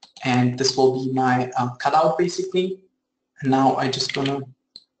 and this will be my cutout basically. And now I just gonna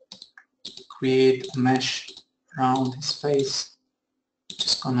create a mesh around his face.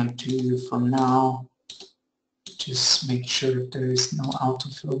 Just gonna do for now, just make sure there is no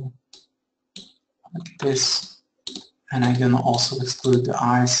autofill like this, and I'm gonna also exclude the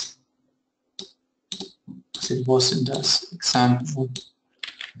eyes as it was in this example.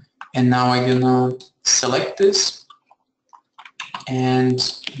 And now I'm gonna select this and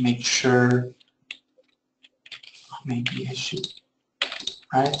make sure, maybe I should,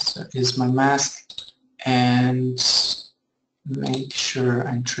 right, so here's my mask, and make sure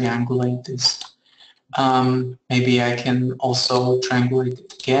I triangulate this. Maybe I can also triangulate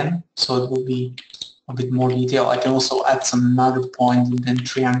it again, so it will be a bit more detail. I can also add some another point and then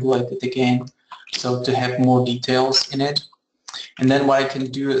triangulate it again, so to have more details in it. And then what I can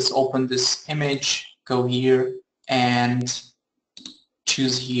do is open this image, go here and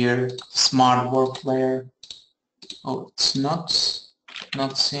choose here Smart Work Layer. Oh, it's not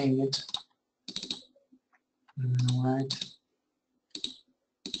seeing it. All right.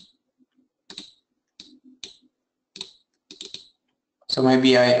 So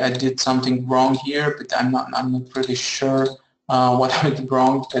maybe I did something wrong here, but I'm not really sure what I did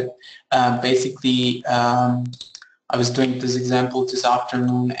wrong. But basically, I was doing this example this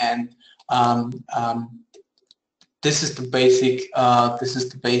afternoon, and this is the basic.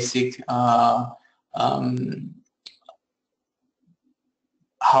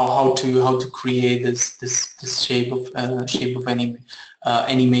 How to create this shape of any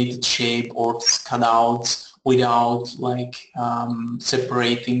animated shape or cutouts without like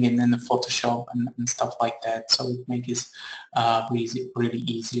separating and then the Photoshop and stuff like that. So it makes it really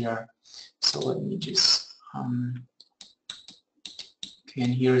easier. So let me just okay,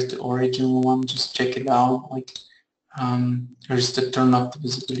 and here's the original one. Just check it out. Like here's the turn off the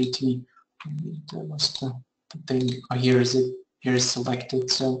visibility. That was the thing. Oh, here is it. Here is selected.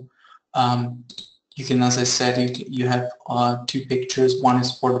 So you can, as I said, you have two pictures. One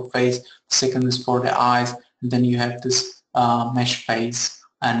is for the face, the second is for the eyes, and then you have this mesh face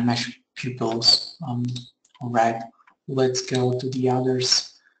and mesh pupils. All right, let's go to the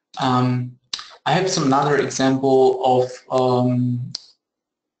others. I have some another example of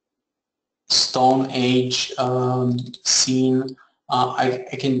Stone Age scene. I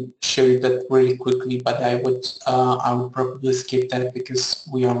can show you that really quickly, but I would probably skip that because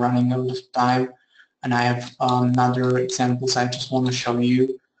we are running out of time, and I have another examples I just want to show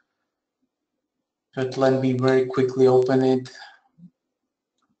you. But let me very quickly open it.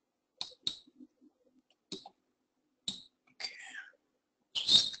 Okay.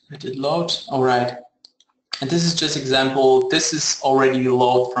 Just let it load. All right. And this is just example. This is already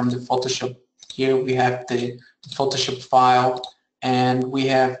load from the Photoshop. Here we have the Photoshop file, and we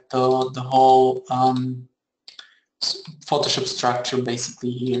have the whole Photoshop structure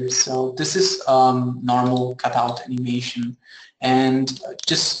basically here. So this is normal cutout animation, and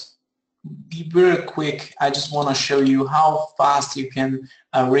just be very quick. I just want to show you how fast you can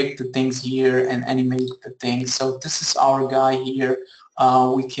rig the things here and animate the things. So this is our guy here.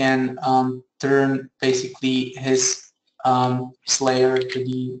 We can turn basically his layer to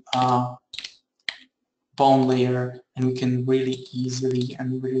the bone layer, and we can really easily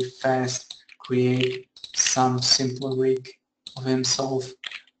and really fast create some simple rig of himself,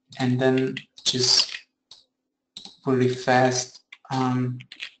 and then just really fast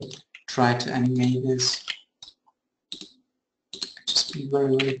try to animate this. Just be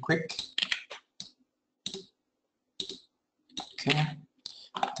very quick. Okay,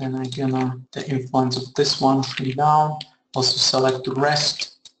 then I'm gonna the influence of this one shrink down. Also select the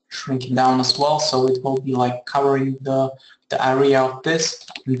rest, shrink it down as well, so it will be like covering the area of this.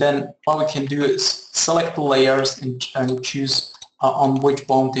 And then what we can do is select the layers and choose on which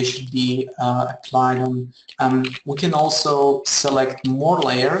bone they should be applied on. We can also select more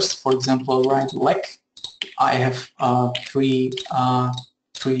layers. For example, right leg. I have three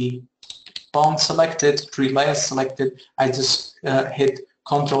bones selected, 3 layers selected. I just hit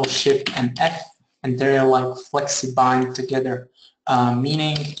Control Shift and F, and they're like flexi-bind together,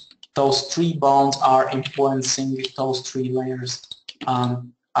 meaning those 3 bones are influencing those 3 layers.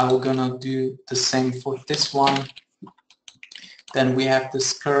 I'm gonna do the same for this one. Then we have the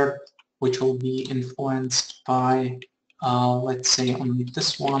skirt. which will be influenced by, let's say, only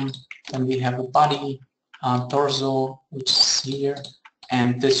this one. Then we have a body, torso, which is here,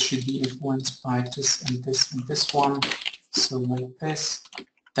 and this should be influenced by this and this and this one, so like this.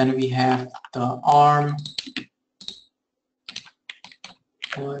 Then we have the arm.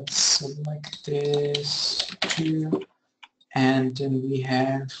 Let's select this too, and then we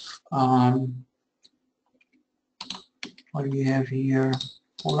have what do we have here?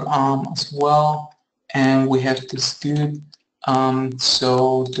 Forearm as well, and we have this dude.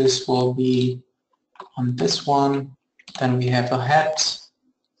 So this will be on this one. Then we have a head.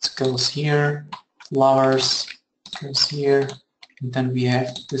 It goes here. Flowers goes here, and then we have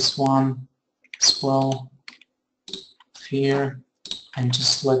this one as well here. And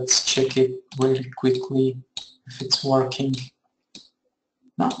just let's check it really quickly if it's working.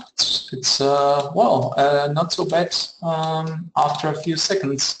 No, it's well, not so bad after a few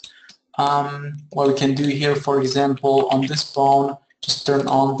seconds. What we can do here, for example, on this bone, just turn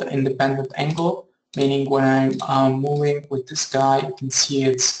on the independent angle, meaning when I'm moving with this guy, you can see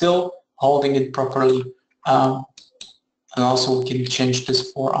it's still holding it properly. And also we can change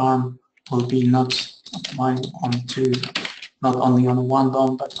this forearm, will be not applying on two, not only on one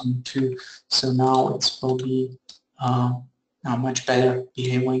bone, but on two. So now it will be now much better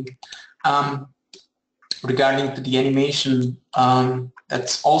behaving. Regarding to the animation,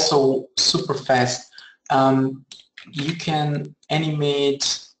 that's also super fast. You can animate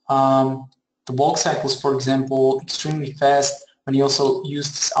the walk cycles, for example, extremely fast when you also use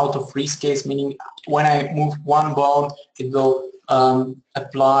this auto freeze case, meaning when I move one bone, it will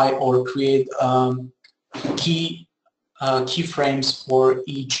apply or create keyframes for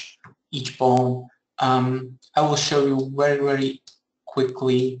each bone. I will show you very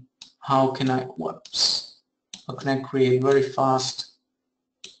quickly how can I create very fast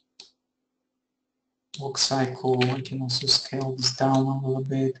walk cycle. I can also scale this down a little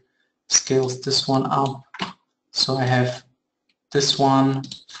bit, scales this one up. So I have this one,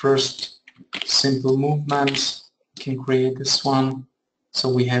 first simple movement, can create this one. So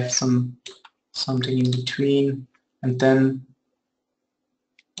we have something in between, and then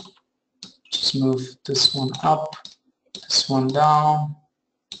just move this one up, this one down,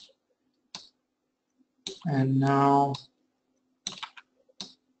 and now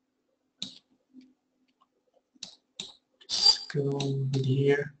just go over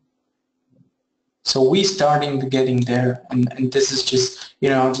here. So we starting to getting there, and this is just, you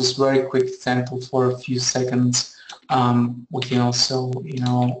know, just very quick example for a few seconds. We can also, you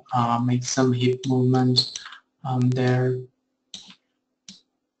know, make some hip movement there.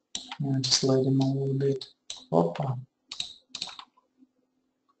 Yeah, just let them a little bit. Opa.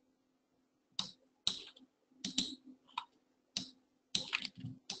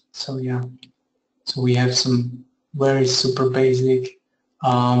 So yeah, so we have some very super basic.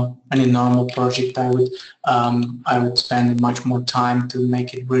 In a normal project, I would spend much more time to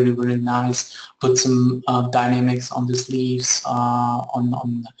make it really nice. Put some dynamics on the sleeves,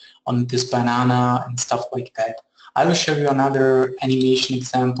 on this banana and stuff like that. I will show you another animation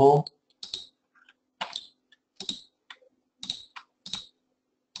example.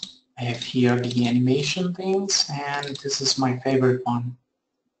 I have here the animation things, and this is my favorite one.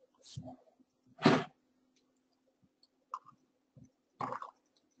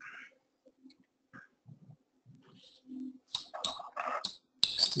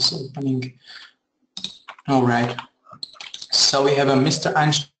 Just this opening. All right. So we have a Mr.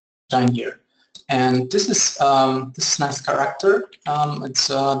 Einstein here, and this is nice character. It's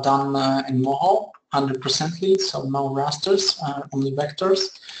done in Moho 100%ly, so no rasters, only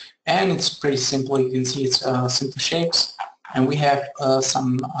vectors, and it's pretty simple. You can see it's simple shapes, and we have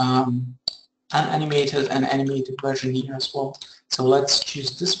some unanimated and animated version here as well. So let's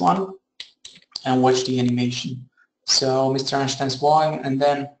choose this one and watch the animation. So Mr. Einstein's walking, and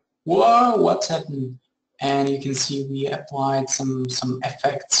then whoa, what's happening? And you can see we applied some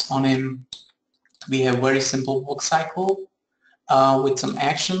effects on him. We have very simple walk cycle with some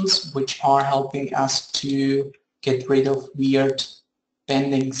actions which are helping us to get rid of weird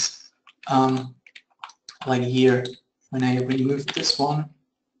bendings, like here. When I remove this one,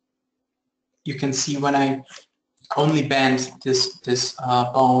 you can see when I only bend this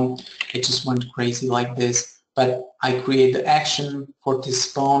bone, it just went crazy like this. But I create the action for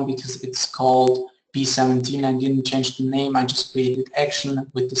this bone because it's called B17. I didn't change the name, I just created action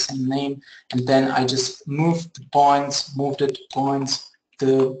with the same name, and then I just moved the points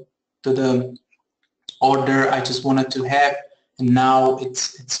to the order I just wanted to have, and now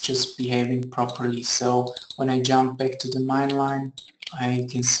it's just behaving properly. So when I jump back to the main line, I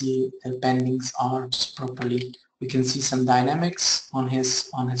can see the bendings are just properly. We can see some dynamics on his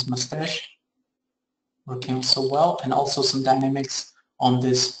mustache working so well, and also some dynamics on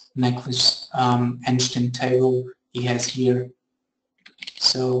this necklace etched in table he has here.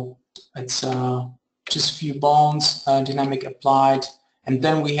 So it's just a few bones, dynamic applied, and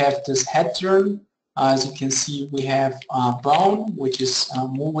then we have this head turn. As you can see, we have bone, which is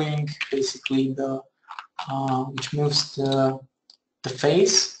moving basically the which moves the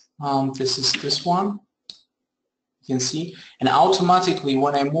face. This is this one. You can see, and automatically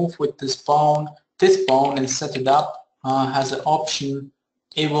when I move with this bone and set it up, has an option.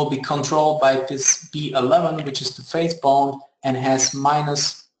 It will be controlled by this B11, which is the face bone, and has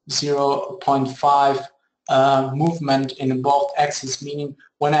minus 0.5 movement in both axes, meaning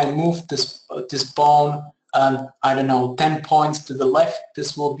when I move this bone, I don't know, 10 points to the left,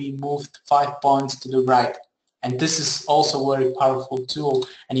 this will be moved 5 points to the right. And this is also a very powerful tool,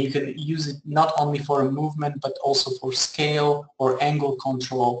 and you can use it not only for a movement but also for scale or angle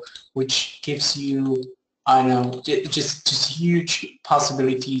control, which gives you, I know, just huge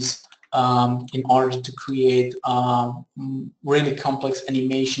possibilities in order to create really complex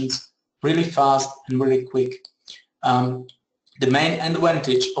animations really fast and really quick. The main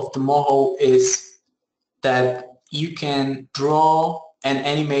advantage of the Moho is that you can draw and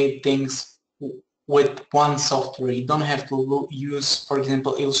animate things with one software. You don't have to use, for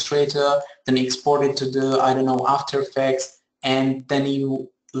example, Illustrator, then export it to the, I don't know, After Effects, and then you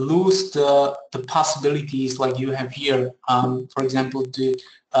lose the possibilities like you have here. For example, to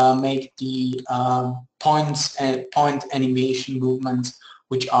make the points and point animation movements,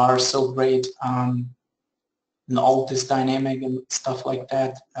 which are so great, and all this dynamic and stuff like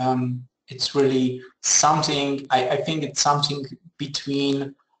that. It's really something. I think it's something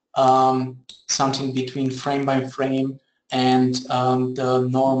between frame by frame and the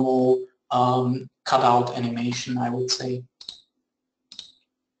normal cutout animation, I would say.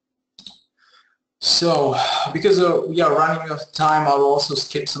 So, because we are running out of time, I will also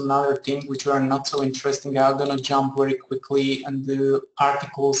skip some other things which are not so interesting. I'm gonna jump very quickly and do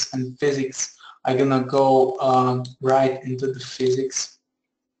particles and physics. I'm gonna go right into the physics.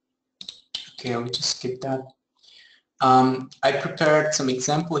 Okay, I'll just skip that. I prepared some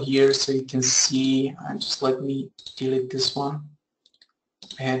example here so you can see. Just let me delete this one.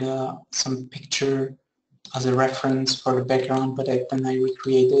 I had some picture as a reference for the background, but then I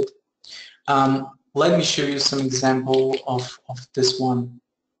recreated. Let me show you some example of this one.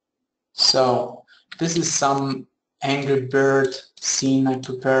 So this is some Angry Bird scene I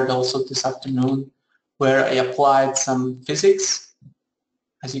prepared also this afternoon, where I applied some physics,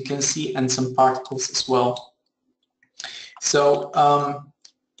 as you can see, and some particles as well. So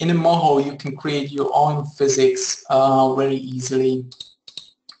in a Moho you can create your own physics very easily.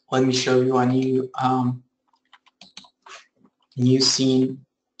 Let me show you a new scene.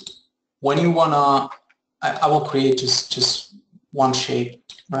 When you wanna, I will create just one shape,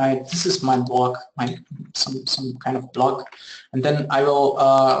 right? This is my block, some kind of block, and then I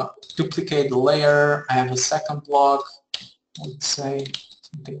will duplicate the layer. I have a second block, let's say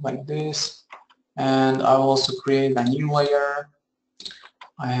something like this, and I will also create a new layer.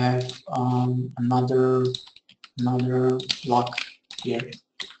 I have another block here,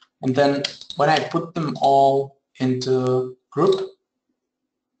 and then when I put them all into group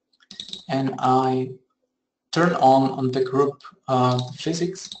and I turn on the group the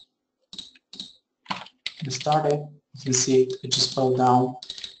physics and start it, you can see it just fell down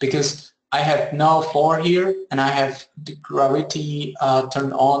because I have no 4 here and I have the gravity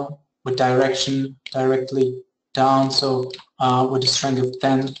turned on with direction directly down. So with a strength of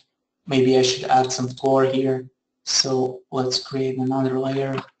 10, maybe I should add some 4 here. So let's create another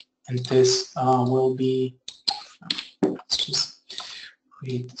layer, and this will be, let's just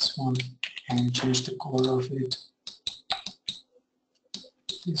create this one and change the color of it.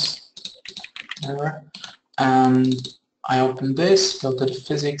 This error, and I open this, go to the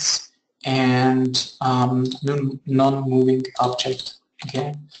physics, and non-moving object.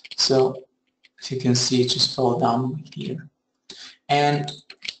 Okay, so as you can see, it just fell down here, and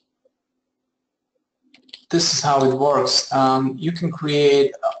this is how it works. You can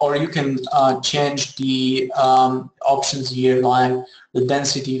create, or you can change the options here, like the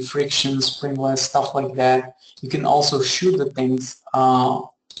density, friction, springless, stuff like that. You can also shoot the things.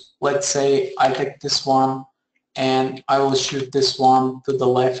 Let's say I take this one and I will shoot this one to the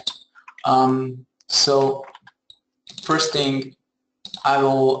left. So first thing, I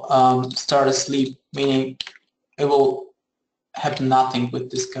will start a sleep, meaning it will have nothing with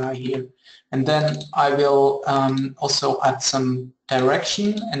this guy here. And then I will also add some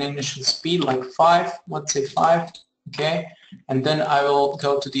direction and initial speed, like 5, let's say 5, okay? And then I will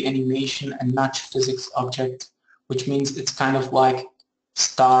go to the animation and nudge physics object, which means it's kind of like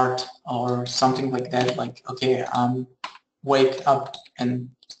start or something like that, like, okay, wake up and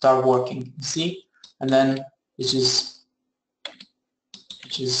start working, you see? And then it just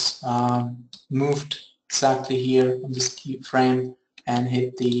moved exactly here on this keyframe and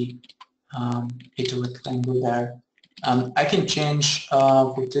hit the rectangle there. I can change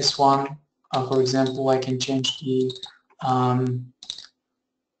with this one, for example, I can change the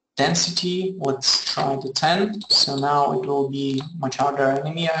density. Let's try the 10. So now it will be much harder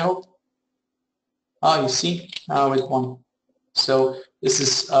enemy, I hope. Oh, you see, now it won. So this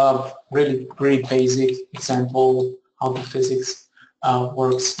is a really basic example how the physics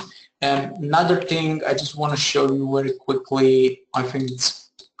works. And another thing I just want to show you very quickly, I think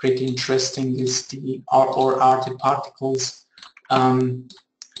it's pretty interesting, is the RT particles.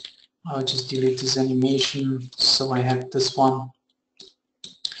 I'll just delete this animation so I have this one.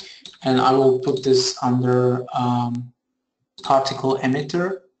 And I will put this under particle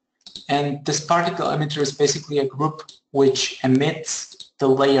emitter. And this particle emitter is basically a group which emits the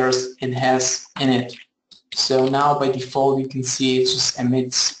layers it has in it. So now by default you can see it just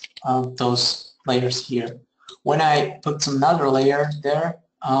emits those layers here. When I put some another layer there,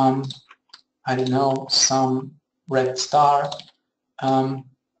 I don't know, some red star,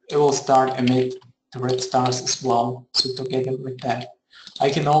 it will start emit the red stars as well. So together with that, I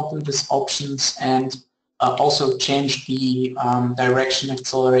can open these options and also change the direction,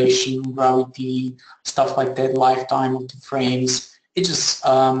 acceleration, gravity, stuff like that, lifetime of the frames. It's just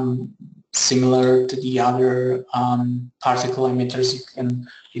similar to the other particle emitters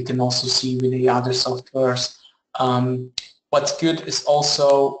you can also see with the other softwares. What's good is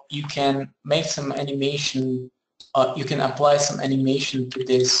also you can make some animation. You can apply some animation to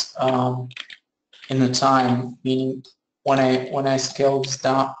this in the time, meaning when I scale this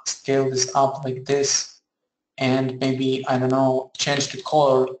down, scale this up like this, and maybe, I don't know, change the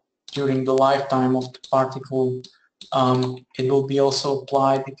color during the lifetime of the particle, it will be also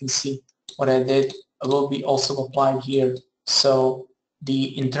applied. You can see what I did. It will be also applied here. So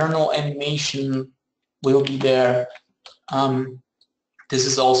the internal animation will be there. This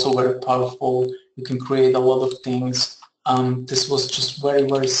is also very powerful. You can create a lot of things. This was just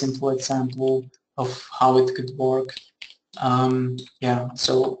very simple example of how it could work. Yeah,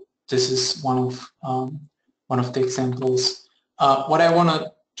 so this is one of the examples. What I want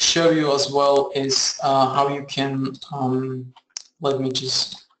to show you as well is how you can, let me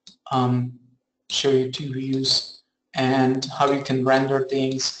just show you two views and how you can render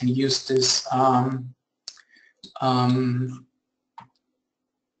things and use this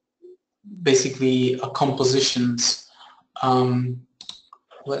basically compositions.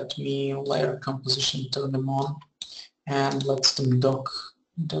 Let me layer composition, turn them on, and let's do dock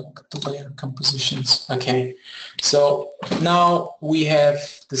the layer compositions. Okay, so now we have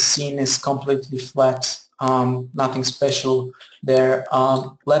the scene is completely flat, nothing special there.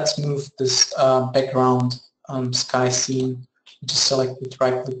 Let's move this background sky scene. Just select with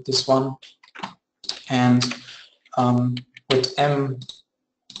right click this one, and with M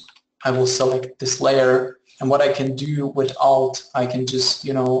I will select this layer, and what I can do with Alt, I can just,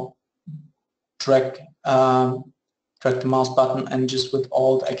 you know, drag the mouse button, and just with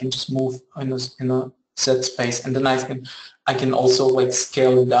Alt I can just move in a set space, and then I can also like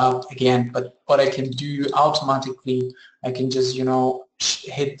scale it up again. But what I can do automatically, I can just, you know,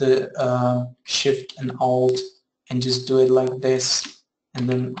 hit the Shift and Alt and just do it like this, and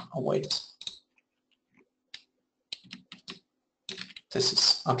then wait. This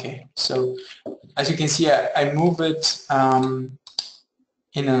is okay. So as you can see, I move it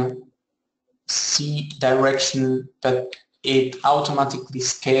in a C direction, but it automatically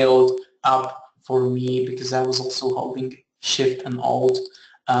scaled up for me because I was also holding Shift and Alt.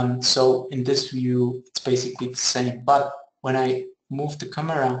 So in this view, it's basically the same. But when I move the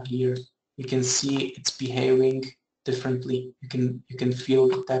camera here, you can see it's behaving differently. You can feel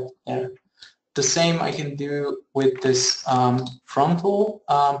that there. The same I can do with this frontal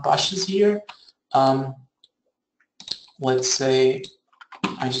brushes here. Let's say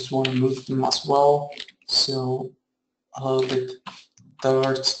I just want to move them as well, so a little bit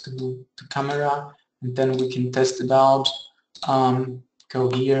towards the camera, and then we can test it out. Go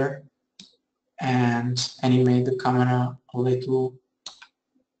here and animate the camera a little.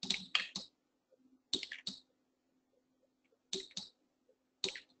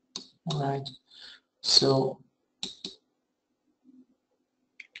 All right, so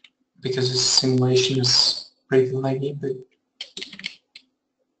because this simulation is pretty laggy, but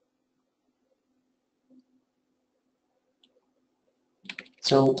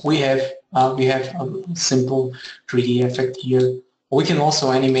so we have a simple 3D effect here. We can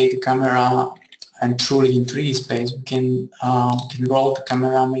also animate the camera, and truly in 3D space we can roll the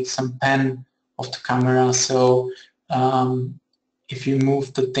camera, make some pan of the camera. So if you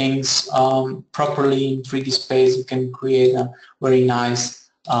move the things properly in 3D space, you can create a very nice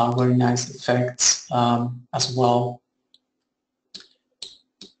effects as well.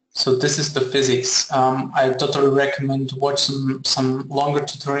 So this is the physics. I totally recommend to watch some longer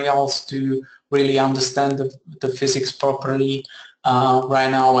tutorials to really understand the physics properly.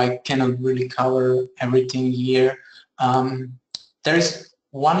 Right now I cannot really cover everything here. There is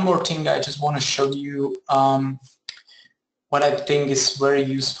one more thing I just want to show you, what I think is very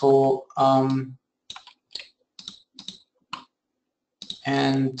useful,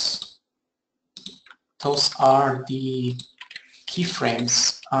 and those are the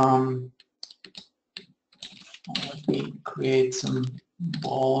keyframes. Let me create some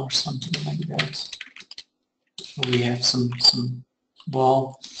ball or something like that. We have some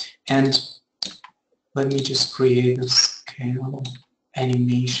ball, and let me just create a scale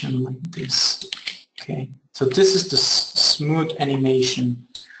animation like this. Okay, so this is the smooth animation,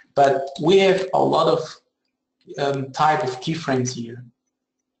 but we have a lot of type of keyframes here.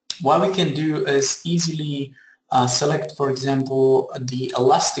 What we can do is easily select, for example, the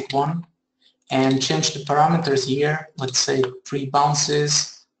elastic one, and change the parameters here. Let's say 3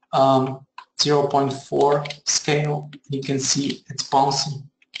 bounces, 0.4 scale. You can see it's bouncing.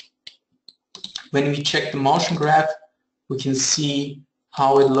 When we check the motion graph, we can see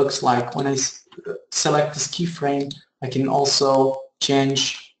how it looks like. When I select this keyframe, I can also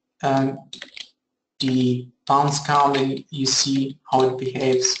change the bounce count, and you see how it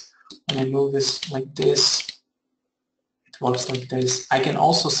behaves. When I move this like this, it works like this. I can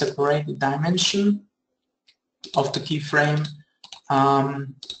also separate the dimension of the keyframe,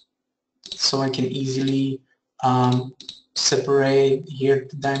 so I can easily separate here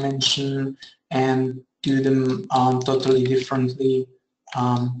the dimension and do them totally differently,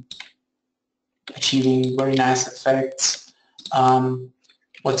 achieving very nice effects.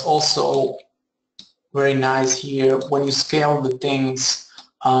 What's also very nice here, when you scale the things,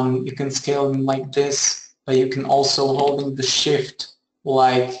 you can scale them like this, but you can also, holding the shift,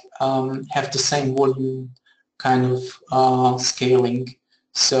 like have the same volume kind of scaling.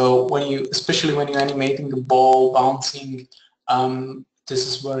 So when you, especially when you're animating the ball bouncing, this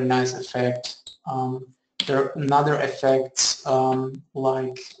is very nice effect. There are another effects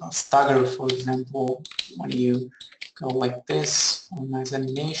like stagger, for example. When you go like this, a nice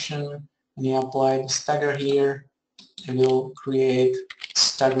animation, and you apply the stagger here, it will create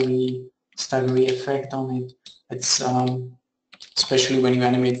staggery effect on it. It's especially when you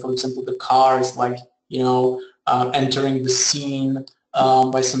animate, for example, the car is like, you know, entering the scene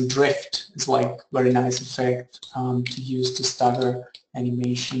by some drift. It's like very nice effect to use the stagger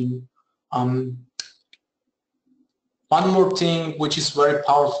animation. One more thing which is very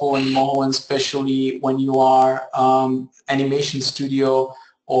powerful in Moho, and especially when you are animation studio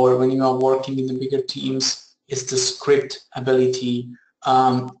or when you are working in the bigger teams, is the script ability.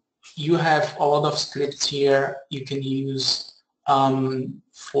 You have a lot of scripts here you can use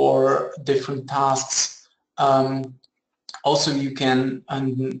for different tasks. Also, you can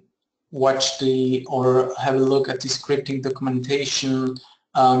watch the, or have a look at the scripting documentation,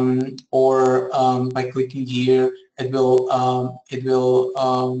 or by clicking here, it will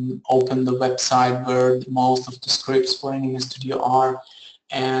open the website where most of the scripts for Anime Studio are,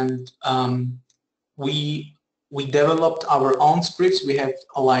 and we developed our own scripts. We have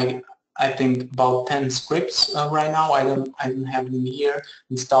like, I think, about 10 scripts right now. I don't have them here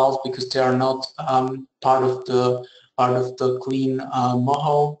installed because they are not part of the clean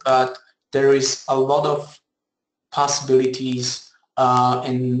Moho, but there is a lot of possibilities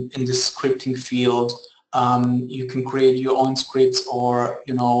in the scripting field. You can create your own scripts, or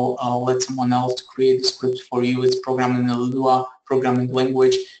let someone else to create the script for you. It's programmed in a Lua programming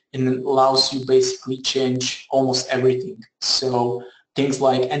language, and it allows you basically change almost everything. So things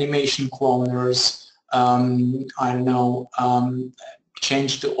like animation cloners, I don't know,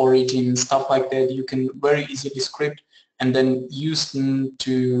 change the origin, stuff like that. You can very easily script and then use them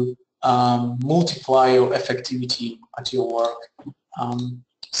to multiply your effectivity at your work.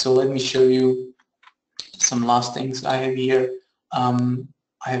 So let me show you some last things I have here. I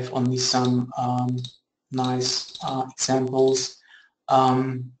have only some nice examples.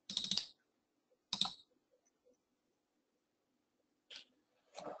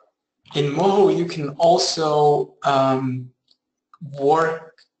 in Moho you can also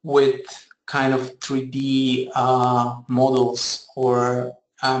work with kind of 3D models or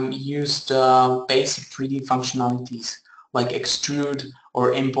use the basic 3D functionalities like extrude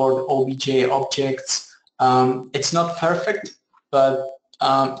or import OBJ objects. It's not perfect, but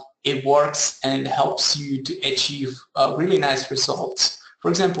it works and it helps you to achieve really nice results. For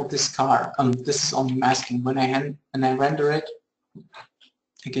example, this car, this is only masking. When I render it,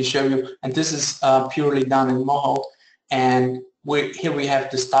 I can show you, and this is purely done in Moho. And here we have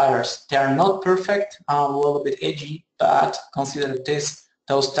these tires. They are not perfect, a little bit edgy, but consider this,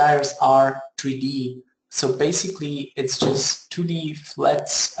 those tires are 3D. So basically it's just 2D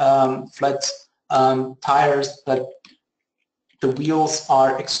flats, tires, but the wheels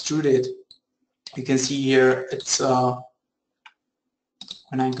are extruded. You can see here it's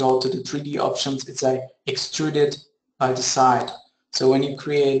when I go to the 3D options, it's extruded by the side. So when you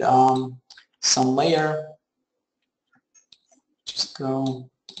create some layer, just go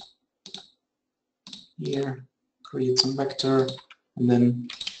here, create some vector, and then,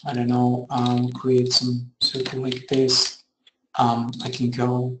 I don't know, create some circle like this. I can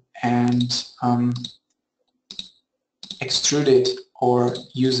go and extrude it or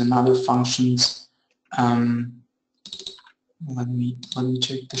use another functions. Let me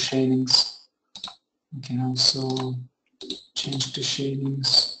check the shadings. I can also change the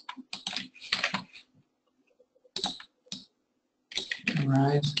shadings.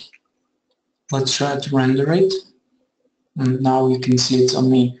 Alright, let's try to render it. And now you can see it's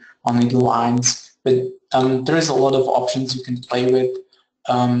only the lines, but there is a lot of options you can play with.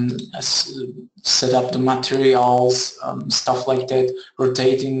 Set up the materials, stuff like that,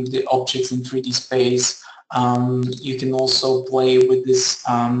 rotating the objects in 3D space. You can also play with this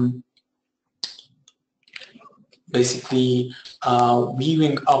basically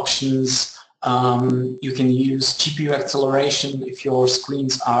viewing options. You can use GPU acceleration if your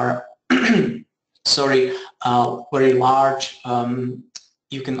screens are sorry, very large.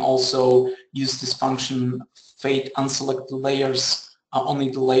 You can also use this function fade unselected layers. Only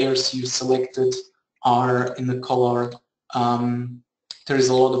the layers you selected are in the color. There is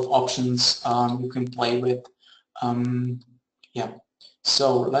a lot of options you can play with. Yeah.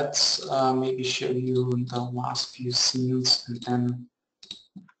 So let's maybe show you the last few scenes, and then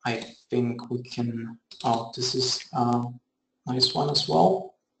I think we can. Oh, this is a nice one as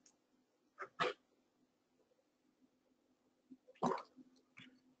well.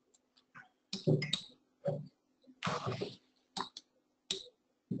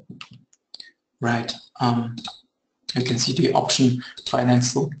 Right. You can see the option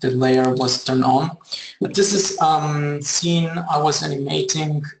finance selected layer was turned on. But this is scene I was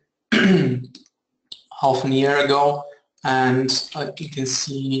animating half a year ago, and you can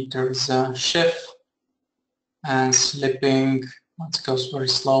see there's a shift and slipping. It goes very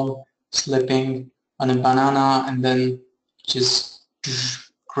slow, slipping on a banana, and then just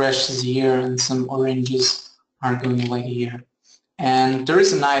crashes here, and some oranges are going away here. And there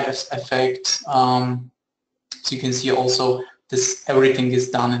is a nice effect. So you can see also this everything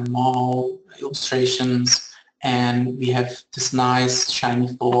is done in Moho illustrations, and we have this nice shiny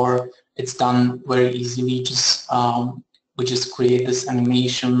floor. It's done very easily. Just we just create this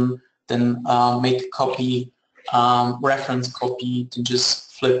animation, then make a copy, reference copy, to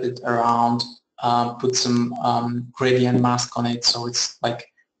just flip it around, put some gradient mask on it, so it's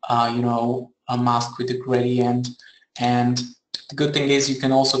like you know, a mask with a gradient. And the good thing is you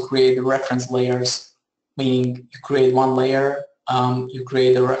can also create the reference layers, meaning you create one layer, you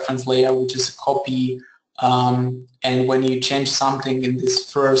create a reference layer which is a copy, and when you change something in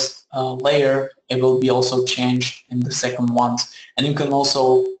this first layer, it will be also changed in the second ones. And you can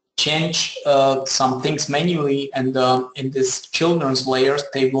also change some things manually, and in this children's layers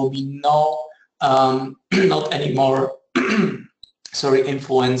there will be no not anymore sorry,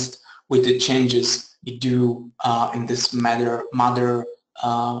 influenced with the changes you do in this mother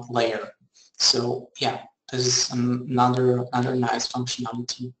layer. So yeah, this is another nice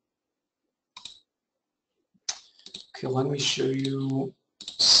functionality. Okay, let me show you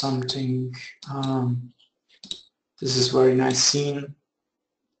something. This is very nice scene.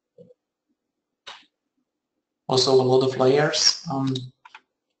 Also a lot of layers.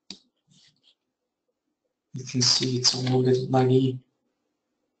 You can see it's a little bit laggy.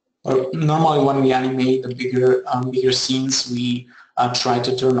 Normally when we animate the bigger scenes, we try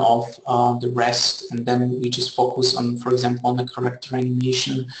to turn off the rest, and then we just focus on, for example, on the character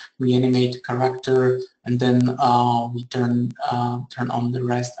animation. We animate the character, and then we turn on the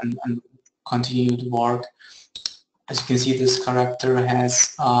rest and continue the work. As you can see, this character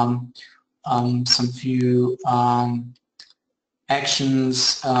has some few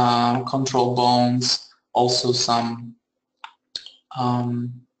actions, control bones, also some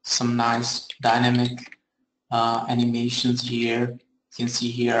nice dynamic animations here. You can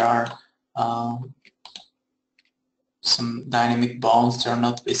see here are some dynamic bones. They are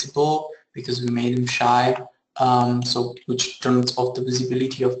not visible because we made them shy. So which turns off the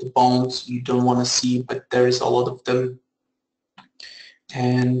visibility of the bones you don't want to see, but there is a lot of them.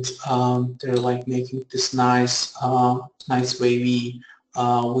 And they're like making this nice, nice wavy,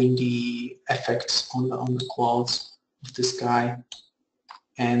 windy effects on the clouds of the sky.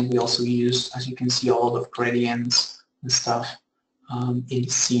 And we also use, as you can see, a lot of gradients and stuff in the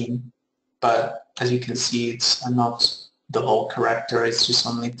scene. But as you can see, it's not the whole character. It's just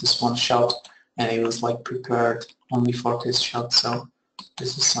only this one shot, and it was like prepared only for this shot. So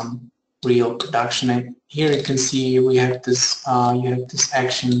this is some real production. And here you can see we have this, you have this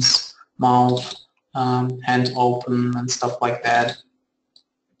actions, mouth, hand open and stuff like that.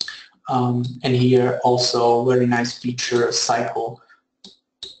 And here also very nice feature, cycle.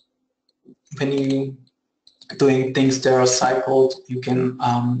 When you doing things that are cycled, you can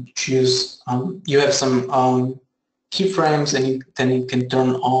choose, you have some keyframes, and then you can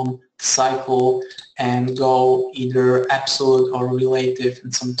turn on the cycle and go either absolute or relative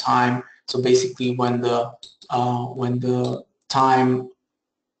in some time. So basically when the time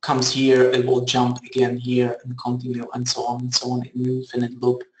comes here, it will jump again here and continue and so on in an infinite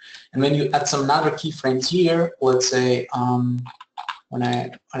loop. And when you add some other keyframes here, let's say when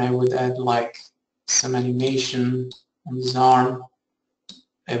I would add like some animation on this arm,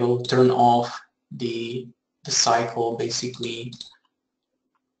 I will turn off the cycle basically.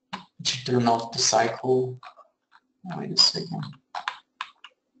 It should turn off the cycle. Wait a second.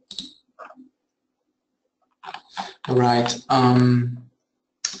 Alright, it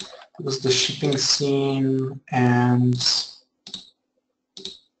was the shipping scene, and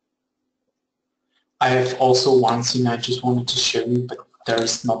I have also one scene I just wanted to show you, but there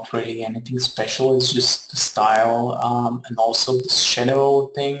is not really anything special. It's just the style and also the shadow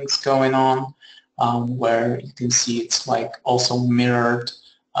things going on, where you can see it's like also mirrored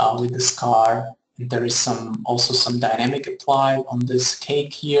with this car. And there is also some dynamic applied on this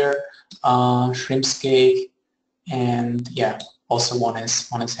cake here, shrimp's cake, and yeah, also one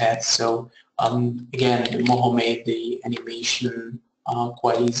is head. So again, Moho made the animation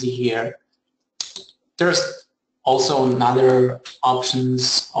quite easy here. There's also another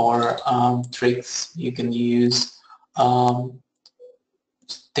options or tricks you can use,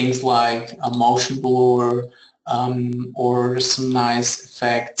 things like a motion blur or some nice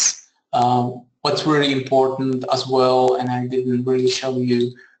effects. What's really important as well, and I didn't really show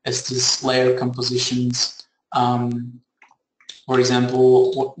you, is this layer compositions. For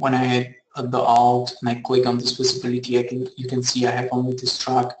example, when I hit the Alt and I click on this visibility, you can see I have only this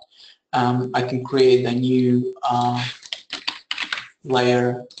track. I can create a new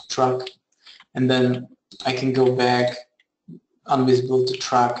layer track, and then I can go back unvisibility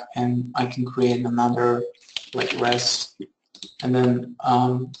track, and I can create another like rest, and then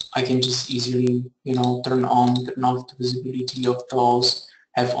I can just easily, you know, turn on, turn off the visibility of those,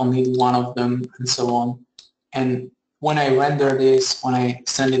 have only one of them, and so on. And when I render this, when I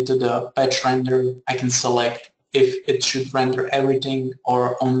send it to the patch render, I can select if it should render everything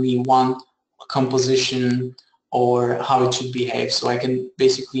or only one composition, or how it should behave. So I can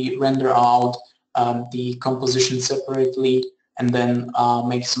basically render out the composition separately, and then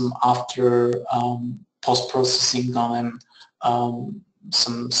make some after post-processing on them,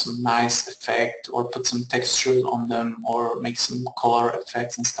 some nice effect, or put some textures on them, or make some color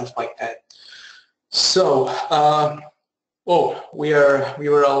effects and stuff like that. So we were a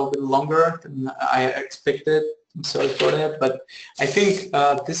little bit longer than I expected. I'm sorry for that, but I think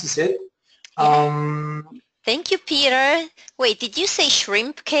this is it. Thank you, Peter. Wait, did you say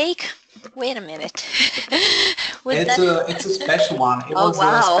shrimp cake? Wait a minute. It's a special one. It was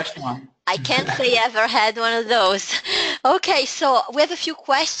wow. a special one. I can't say I ever had one of those. Okay, so we have a few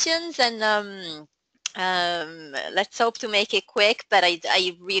questions, and let's hope to make it quick, but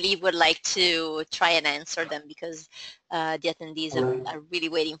I really would like to try and answer them, because the attendees are really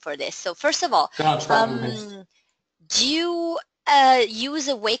waiting for this. So first of all, do you use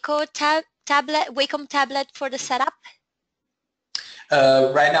a Wacom tablet for the setup?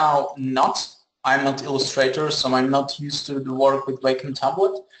 Right now, not. I'm not Illustrator, so I'm not used to the work with Wacom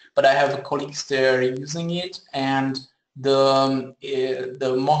tablet, but I have colleagues there using it, and the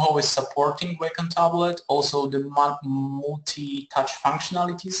Moho is supporting Wacom tablet, also the multi-touch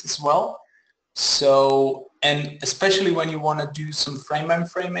functionalities as well. So and especially when you want to do some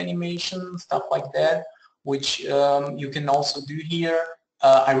frame-on-frame animation, stuff like that, which you can also do here.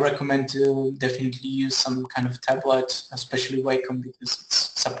 I recommend to definitely use some kind of tablet, especially Wacom, because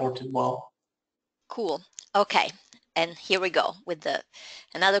it's supported well. Cool. Okay. And here we go with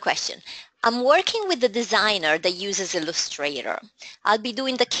another question. I'm working with the designer that uses Illustrator. I'll be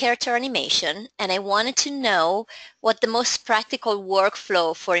doing the character animation, and I wanted to know what the most practical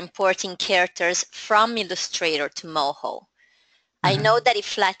workflow for importing characters from Illustrator to Moho. I know that it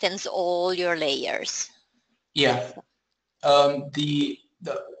flattens all your layers. Yeah.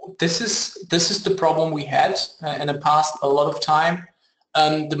 This is the problem we had in the past a lot of time.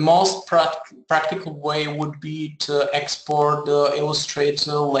 The most practical way would be to export the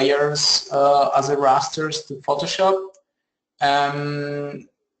Illustrator layers as a rasters to Photoshop,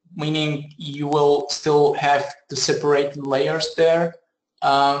 meaning you will still have the separated layers there,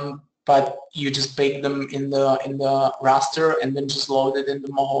 but you just bake them in the raster and then just load it in the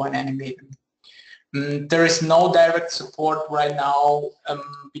Moho and animate them. There is no direct support right now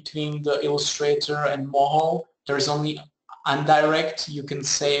between the Illustrator and Moho. There is only indirect. You can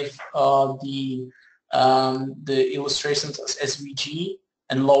save the illustrations as SVG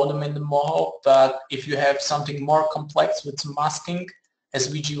and load them in the Moho. But if you have something more complex with some masking,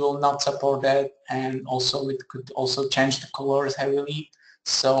 SVG will not support that, and also it could also change the colors heavily.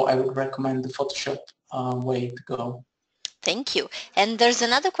 So I would recommend the Photoshop way to go. Thank you. And there's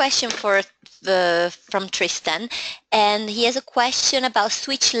another question from Tristan, and he has a question about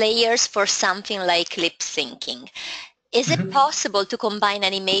switch layers for something like lip syncing. Is it possible to combine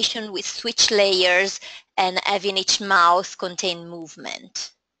animation with switch layers and having each mouth contain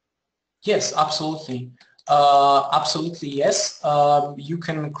movement? Yes, absolutely. Absolutely, yes. You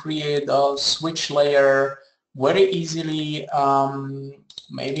can create a switch layer very easily.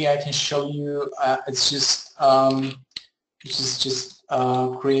 Maybe I can show you. It's just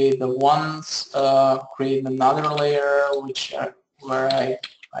create the ones, create another layer, where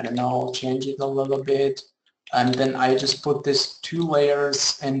I don't know, change it a little bit, and then I just put these two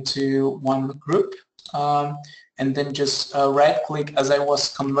layers into one group, and then just right-click. As I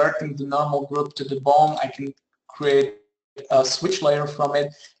was converting the normal group to the bone, I can create a switch layer from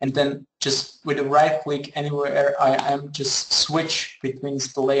it, and then just with a right-click anywhere I am, just switch between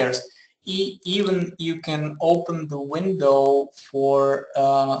the layers. Even you can open the window for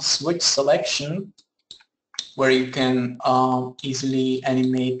switch selection, where you can easily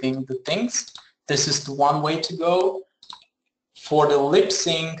animating the things. This is the one way to go. For the lip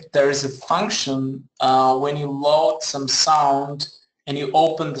sync, there is a function when you load some sound and you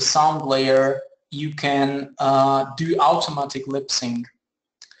open the sound layer, you can do automatic lip sync.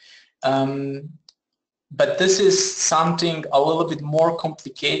 But this is something a little bit more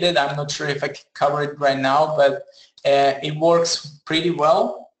complicated. I'm not sure if I can cover it right now, but it works pretty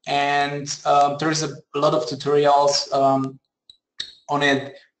well, and there's a lot of tutorials on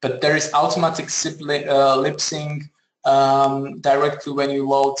it. But there is automatic lip sync directly when you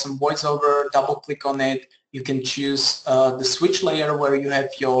load some voiceover. Double click on it. You can choose the switch layer where you have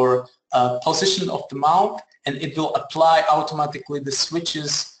your position of the mouth, and it will apply automatically the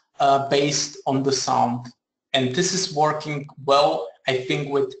switches based on the sound. And this is working well, I think,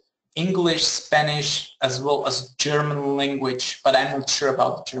 with English, Spanish, as well as German language, but I'm not sure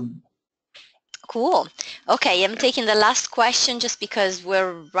about German. Cool. Okay, I'm taking the last question just because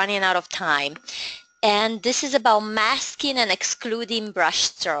we're running out of time. And this is about masking and excluding brush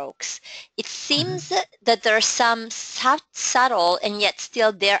strokes. It seems that there are some subtle and yet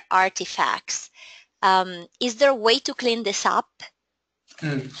still there artifacts. Is there a way to clean this up?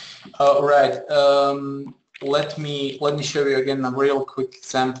 Right. Let me show you again a real quick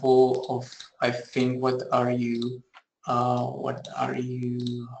example of, I think, what are you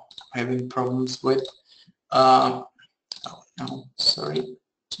having problems with. Oh no, sorry,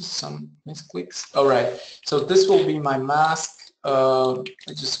 just some misclicks. All right, so this will be my mask. I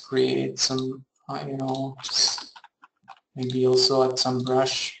just create some, I don't know, just maybe also add some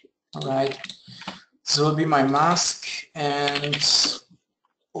brush. All right, this will be my mask, and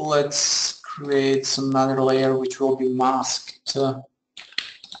let's create some other layer which will be masked.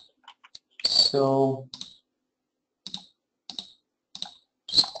 So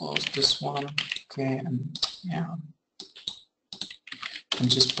just close this one. Okay, and yeah, and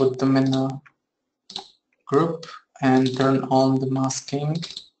just put them in a group and turn on the masking.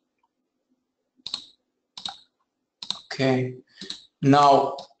 Okay,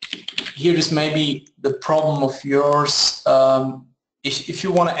 now here is maybe the problem of yours. If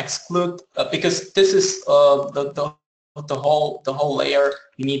you want to exclude, because this is the the whole layer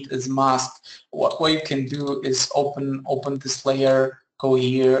you need is mask. What you can do is open this layer, go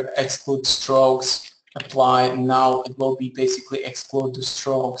here, exclude strokes, apply, and now it will be basically exclude the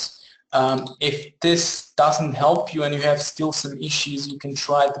strokes. If this doesn't help you and you have still some issues, you can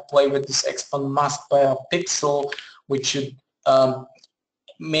try to play with this expand mask by a pixel, which should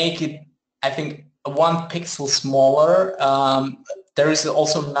make it, I think, 1 pixel smaller. There is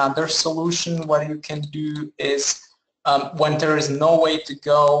also another solution. What you can do is when there is no way to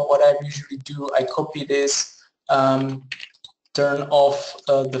go, what I usually do, I copy this, turn off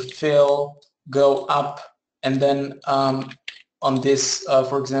the fill, go up, and then on this,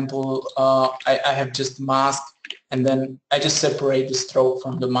 for example, I have just mask, and then I just separate the stroke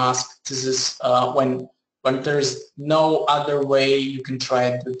from the mask. This is when there's no other way you can try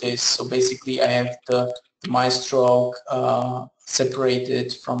it with this. So basically I have my stroke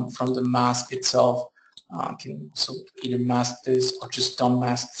separated from the mask itself. Can so either mask this or just don't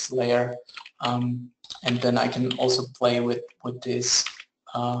mask this layer, and then I can also play with this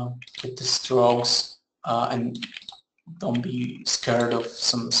with the strokes, and don't be scared of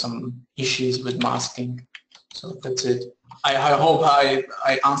some issues with masking. So that's it. I hope I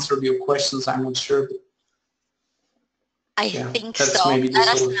answered your questions. I'm not sure. I Yeah, think that's so. maybe the Let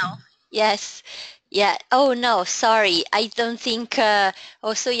us solution. know. Yes. Yeah. Oh no, sorry. I don't think.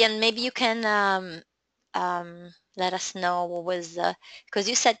 Also, Ian, maybe you can let us know what was because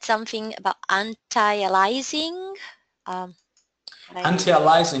you said something about anti-aliasing. Um,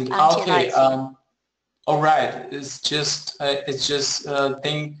 Anti-aliasing. Okay. Anti-aliasing. All right. It's just a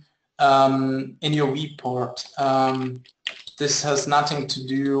thing in your viewport. This has nothing to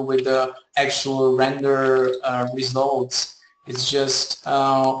do with the actual render results. It's just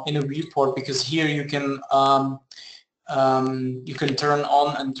in a viewport, because here you can turn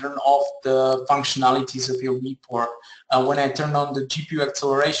on and turn off the functionalities of your viewport. When I turn on the GPU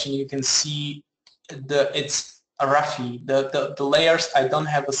acceleration, you can see it's a roughy. The layers I don't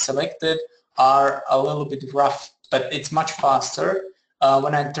have selected are a little bit rough, but it's much faster.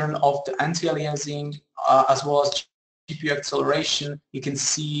 When I turn off the anti-aliasing as well as GPU acceleration, you can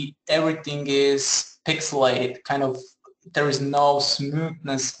see everything is pixelated, kind of. There is no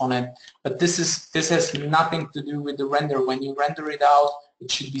smoothness on it, but this has nothing to do with the render. When you render it out, it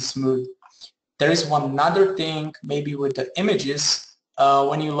should be smooth. There is one other thing, maybe with the images.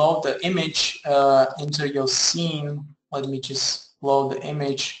 When you load the image into your scene, let me just load the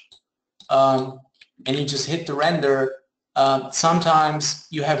image, and you just hit the render. Sometimes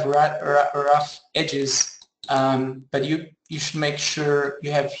you have rough edges, but you should make sure you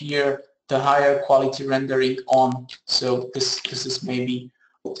have here the higher quality rendering on. So this could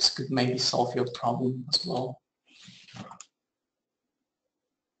maybe solve your problem as well.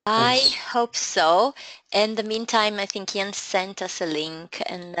 I hope so. In the meantime, I think Ian sent us a link,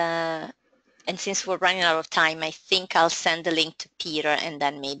 and since we're running out of time, I think I'll send the link to Peter, and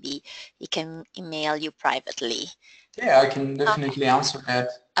then maybe he can email you privately. Yeah, I can definitely answer that.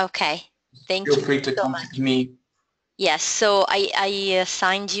 Okay, thank you. Feel free to contact me. Yes, so I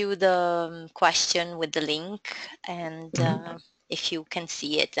assigned you the question with the link, and if you can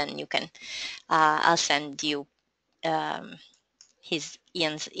see it, then you can, I'll send you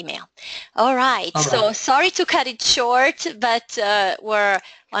Ian's email. All right, so sorry to cut it short, but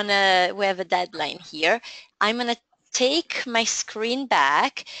we have a deadline here. I'm gonna take my screen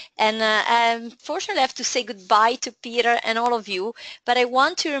back, and unfortunately I have to say goodbye to Peter and all of you, but I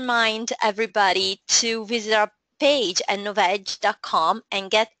want to remind everybody to visit our page at noveg.com and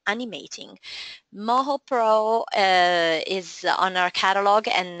get animating. Moho Pro is on our catalog,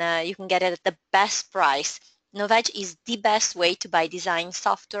 and you can get it at the best price. Noveg is the best way to buy design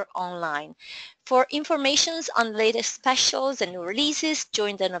software online. For information on the latest specials and new releases,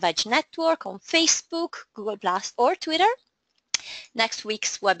 join the Noveg network on Facebook, Google+, or Twitter. Next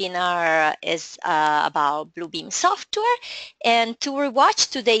week's webinar is about Bluebeam software. And to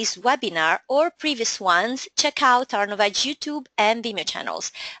rewatch today's webinar or previous ones, check out our Noveg YouTube and Vimeo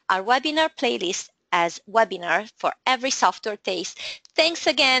channels. Our webinar playlist as webinar for every software taste. Thanks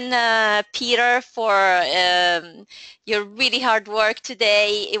again, Peter, for your really hard work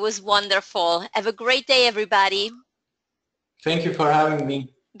today. It was wonderful. Have a great day, everybody. Thank you for having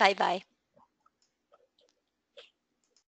me. Bye-bye.